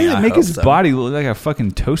 Why did it make his body look like a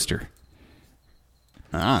fucking toaster?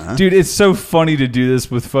 Dude, it's so funny to do this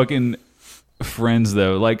with fucking friends,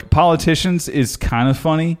 though. Like, politicians is kind of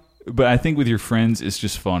funny, but I think with your friends, it's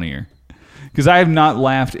just funnier. Because I have not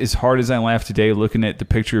laughed as hard as I laughed today looking at the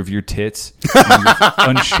picture of your tits and your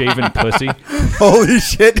unshaven pussy. Holy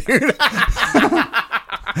shit, dude.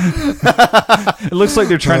 It looks like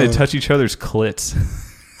they're trying to touch each other's clits.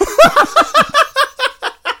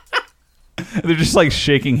 They're just like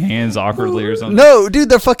shaking hands awkwardly or something. No, dude,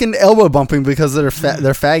 they're fucking elbow bumping because they're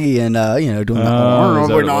they're faggy and doing the is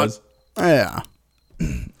that what it was? Yeah.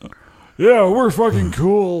 Yeah, we're fucking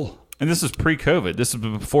cool. And this is pre-COVID. This is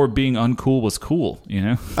before being uncool was cool, you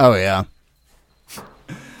know? Oh yeah.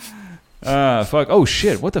 Fuck. Oh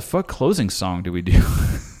shit. What the fuck closing song do we do?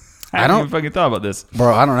 I haven't even fucking thought about this.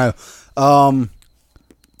 Bro, I don't know.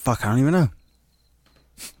 Fuck, I don't even know.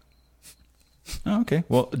 Oh, okay.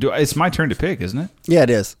 Well, it's my turn to pick, isn't it? Yeah, it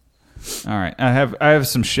is. All right. I have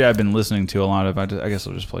some shit I've been listening to a lot of. I guess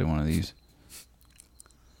I'll just play one of these.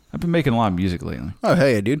 I've been making a lot of music lately. Oh, hell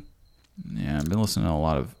yeah, dude. Yeah, I've been listening to a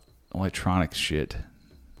lot of electronic shit.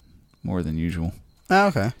 More than usual. Oh,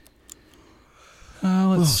 okay.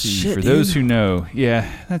 Let's see. Shit, For those who know, yeah,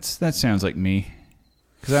 that sounds like me.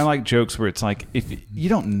 Because I like jokes where it's like, if you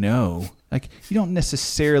don't know, like, you don't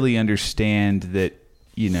necessarily understand that,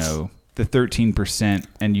 you know, the 13%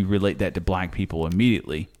 and you relate that to black people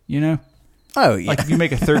immediately, you know? Oh, yeah. Like, if you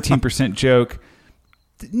make a 13% joke,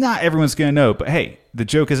 not everyone's going to know, but hey, the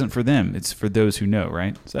joke isn't for them. It's for those who know,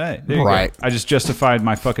 right? So, hey, there you go. I just justified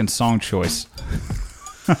my fucking song choice.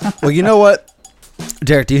 Well, you know what?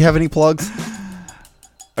 Derek, do you have any plugs?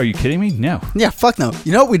 Are you kidding me? No. Yeah, fuck no.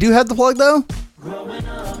 You know what we do have the plug, though?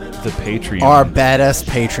 The Patreon. Our badass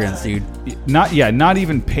patrons, dude. Not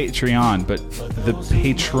even Patreon, but the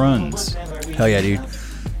patrons. Hell yeah, dude.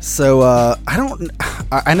 So,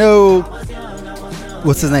 I know,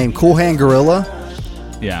 what's his name? Cool Hand Gorilla.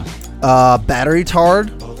 Yeah. Battery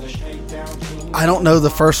Tard. I don't know the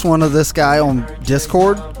first one of this guy on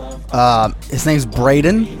Discord. His name's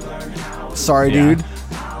Braden. Sorry, Yeah.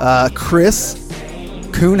 dude. Chris.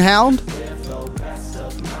 Coonhound.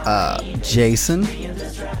 Jason.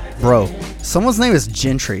 Bro, someone's name is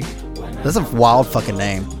Gentry. That's a wild fucking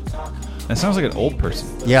name. That sounds like an old person.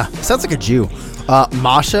 Yeah, sounds like a Jew.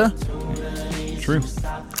 Masha. True.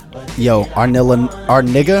 Yo, our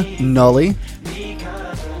nigga Nully.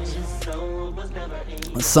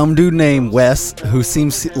 Some dude named Wes, who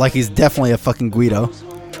seems like he's definitely a fucking Guido.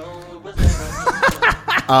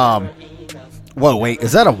 Whoa, wait,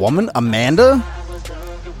 is that a woman? Amanda?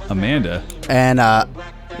 And I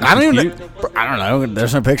don't know.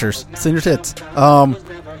 There's no pictures. Send your tits.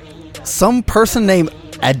 Some person named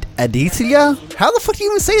Aditya. How the fuck do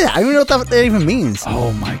you even say that? I don't even know what that even means.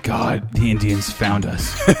 Oh my god, the Indians found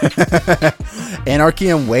us. Anarchy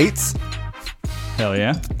and Waits. Hell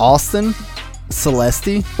yeah. Austin.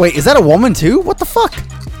 Celeste. Wait, is that a woman too? What the fuck?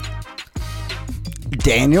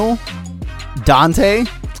 Daniel. Dante.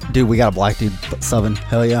 Dude, we got a black dude subbing.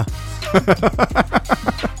 Hell yeah.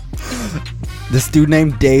 This dude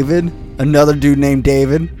named David. Another dude named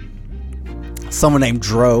David. Someone named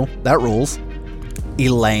Dro. That rules.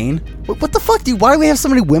 Elaine. What the fuck, dude? Why do we have so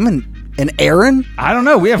many women? And Aaron? I don't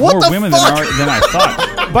know. We have What more the women fuck? than I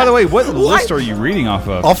thought. By the way, what list are you reading off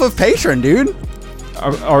of? Off of Patreon, dude.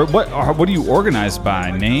 What do you organize by?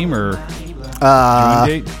 Name or join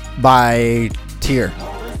date? By tier.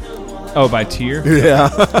 Oh, by tier? Yeah.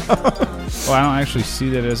 Oh, I don't actually see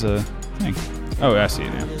that as a thing. Oh, I see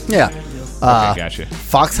it now. Yeah. Okay, gotcha.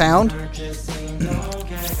 Foxhound.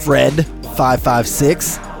 Fred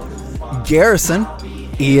 556. Garrison.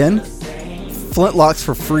 Ian. Flintlocks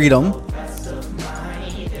for Freedom.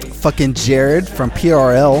 Fucking Jared from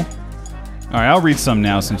PRL. All right, I'll read some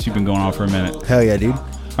now since you've been going on for a minute. Hell yeah, dude.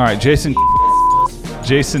 All right, Jason,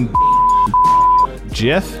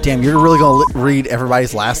 Jeff. Damn, you're really gonna read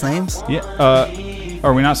everybody's last names? Yeah.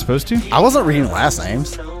 Are we not supposed to? I wasn't reading last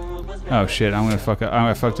names. Oh shit! I'm gonna fuck up.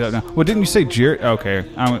 I fucked up now. Well, didn't you say Jared? Okay.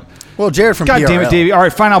 Well, Jared from God PRL. damn it, Davey. All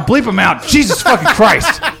right, fine. I'll bleep him out. Jesus fucking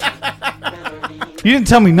Christ! You didn't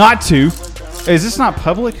tell me not to. Is this not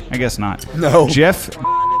public? I guess not. No.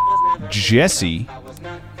 Jesse.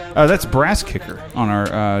 That's Brass Kicker on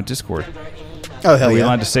our Discord. Oh, hell Are we yeah.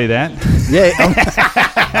 allowed to say that? Yeah.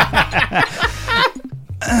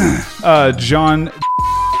 John.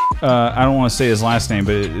 I don't want to say his last name,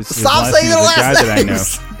 but it's his Stop last saying name the is a guy last that I know.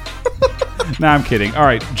 names. No, I'm kidding. All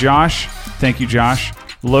right, Josh. Thank you, Josh.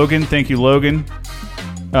 Logan. Thank you, Logan.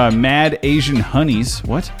 Mad Asian Honeys.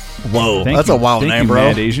 What? Whoa, Thank that's you. a wild Thank name, you, bro.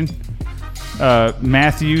 Mad Asian.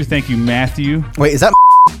 Matthew. Thank you, Matthew. Wait, is that?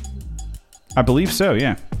 I believe so.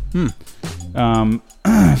 Yeah.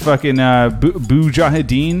 Fucking Boo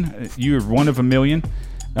Jahideen. You're one of a million.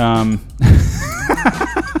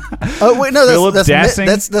 Oh wait, no, Philip that's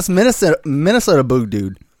Dassing. that's Minnesota Boo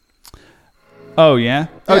dude. Oh yeah.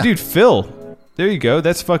 Oh Yeah. dude, Phil. There you go.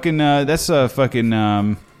 That's fucking. That's fucking.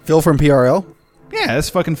 Phil from PRL. Yeah, that's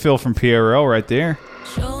fucking Phil from PRL right there.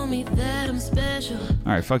 Show me that I'm special.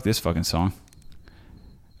 All right, fuck this fucking song.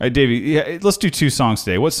 All right, Davey, yeah, let's do 2 songs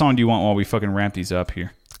today. What song do you want while we fucking ramp these up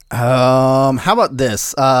here? How about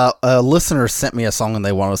this? A listener sent me a song and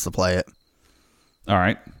they want us to play it. All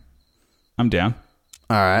right. I'm down.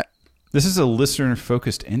 All right. This is a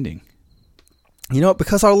listener-focused ending. You know what?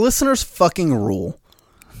 Because our listeners fucking rule.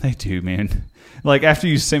 They do, man. Like, after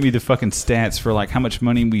you sent me the fucking stats for, like, how much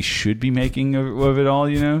money we should be making of it all,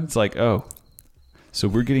 you know? It's like, oh, so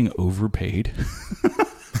we're getting overpaid?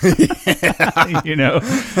 You know?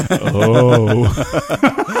 Oh.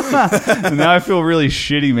 Now I feel really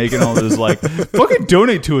shitty making all those, like, fucking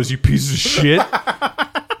donate to us, you piece of shit.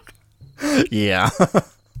 Yeah.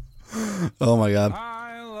 Oh, my God.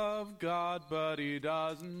 I love God, but he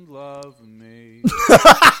doesn't love me. What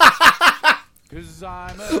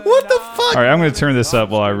the fuck? All right, I'm going to turn this up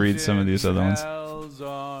while I read some of these other ones.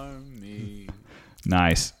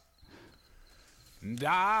 Nice.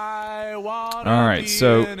 All right,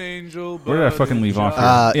 so where did I fucking leave off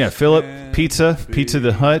here? Yeah, Philip, Pizza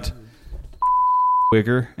the Hut,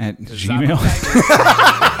 Wigger at Gmail.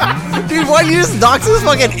 Dude, why you just dox his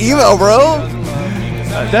fucking email, bro?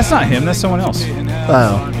 That's not him. That's someone else.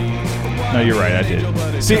 Oh. No, you're right. I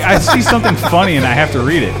did. See, I see something funny and I have to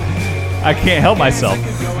read it. I can't help myself.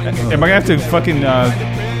 Am I gonna have to fucking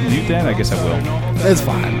mute that? I guess I will. It's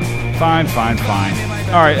fine. Fine.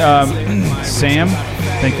 All right, Sam.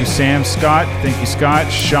 Thank you, Sam. Scott. Thank you,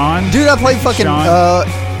 Scott. Sean. Dude, I played fucking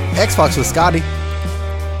Xbox with Scotty.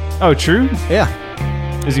 Oh, true? Yeah.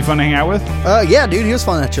 Is he fun to hang out with? Yeah, dude, he was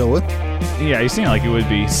fun to chill with. Yeah, he seemed like it would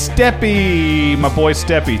be. Steppy, my boy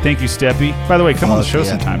Steppy. Thank you, Steppy. By the way, come on the show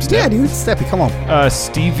sometime, Step. Yeah, dude, Steppy, come on.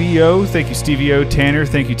 Stevie-O. Thank you, Stevie-O. Tanner.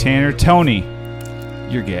 Thank you, Tanner. Tony.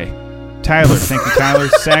 You're gay. Tyler. Thank you, Tyler.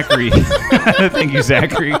 Zachary. Thank you,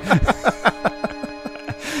 Zachary.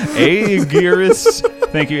 Agarus.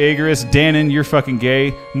 Thank you, Agarus. Dannon, you're fucking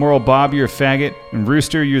gay. Moral Bob, you're a faggot. And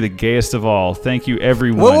Rooster, you're the gayest of all. Thank you,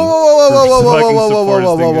 everyone. Whoa.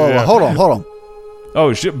 Hold on.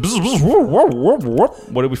 Oh, shit.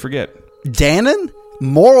 What did we forget? Dannon,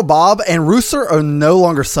 Moral Bob, and Rooster are no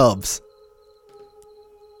longer subs.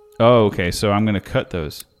 Oh, okay. So I'm going to cut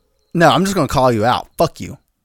those. No, I'm just going to call you out. Fuck you.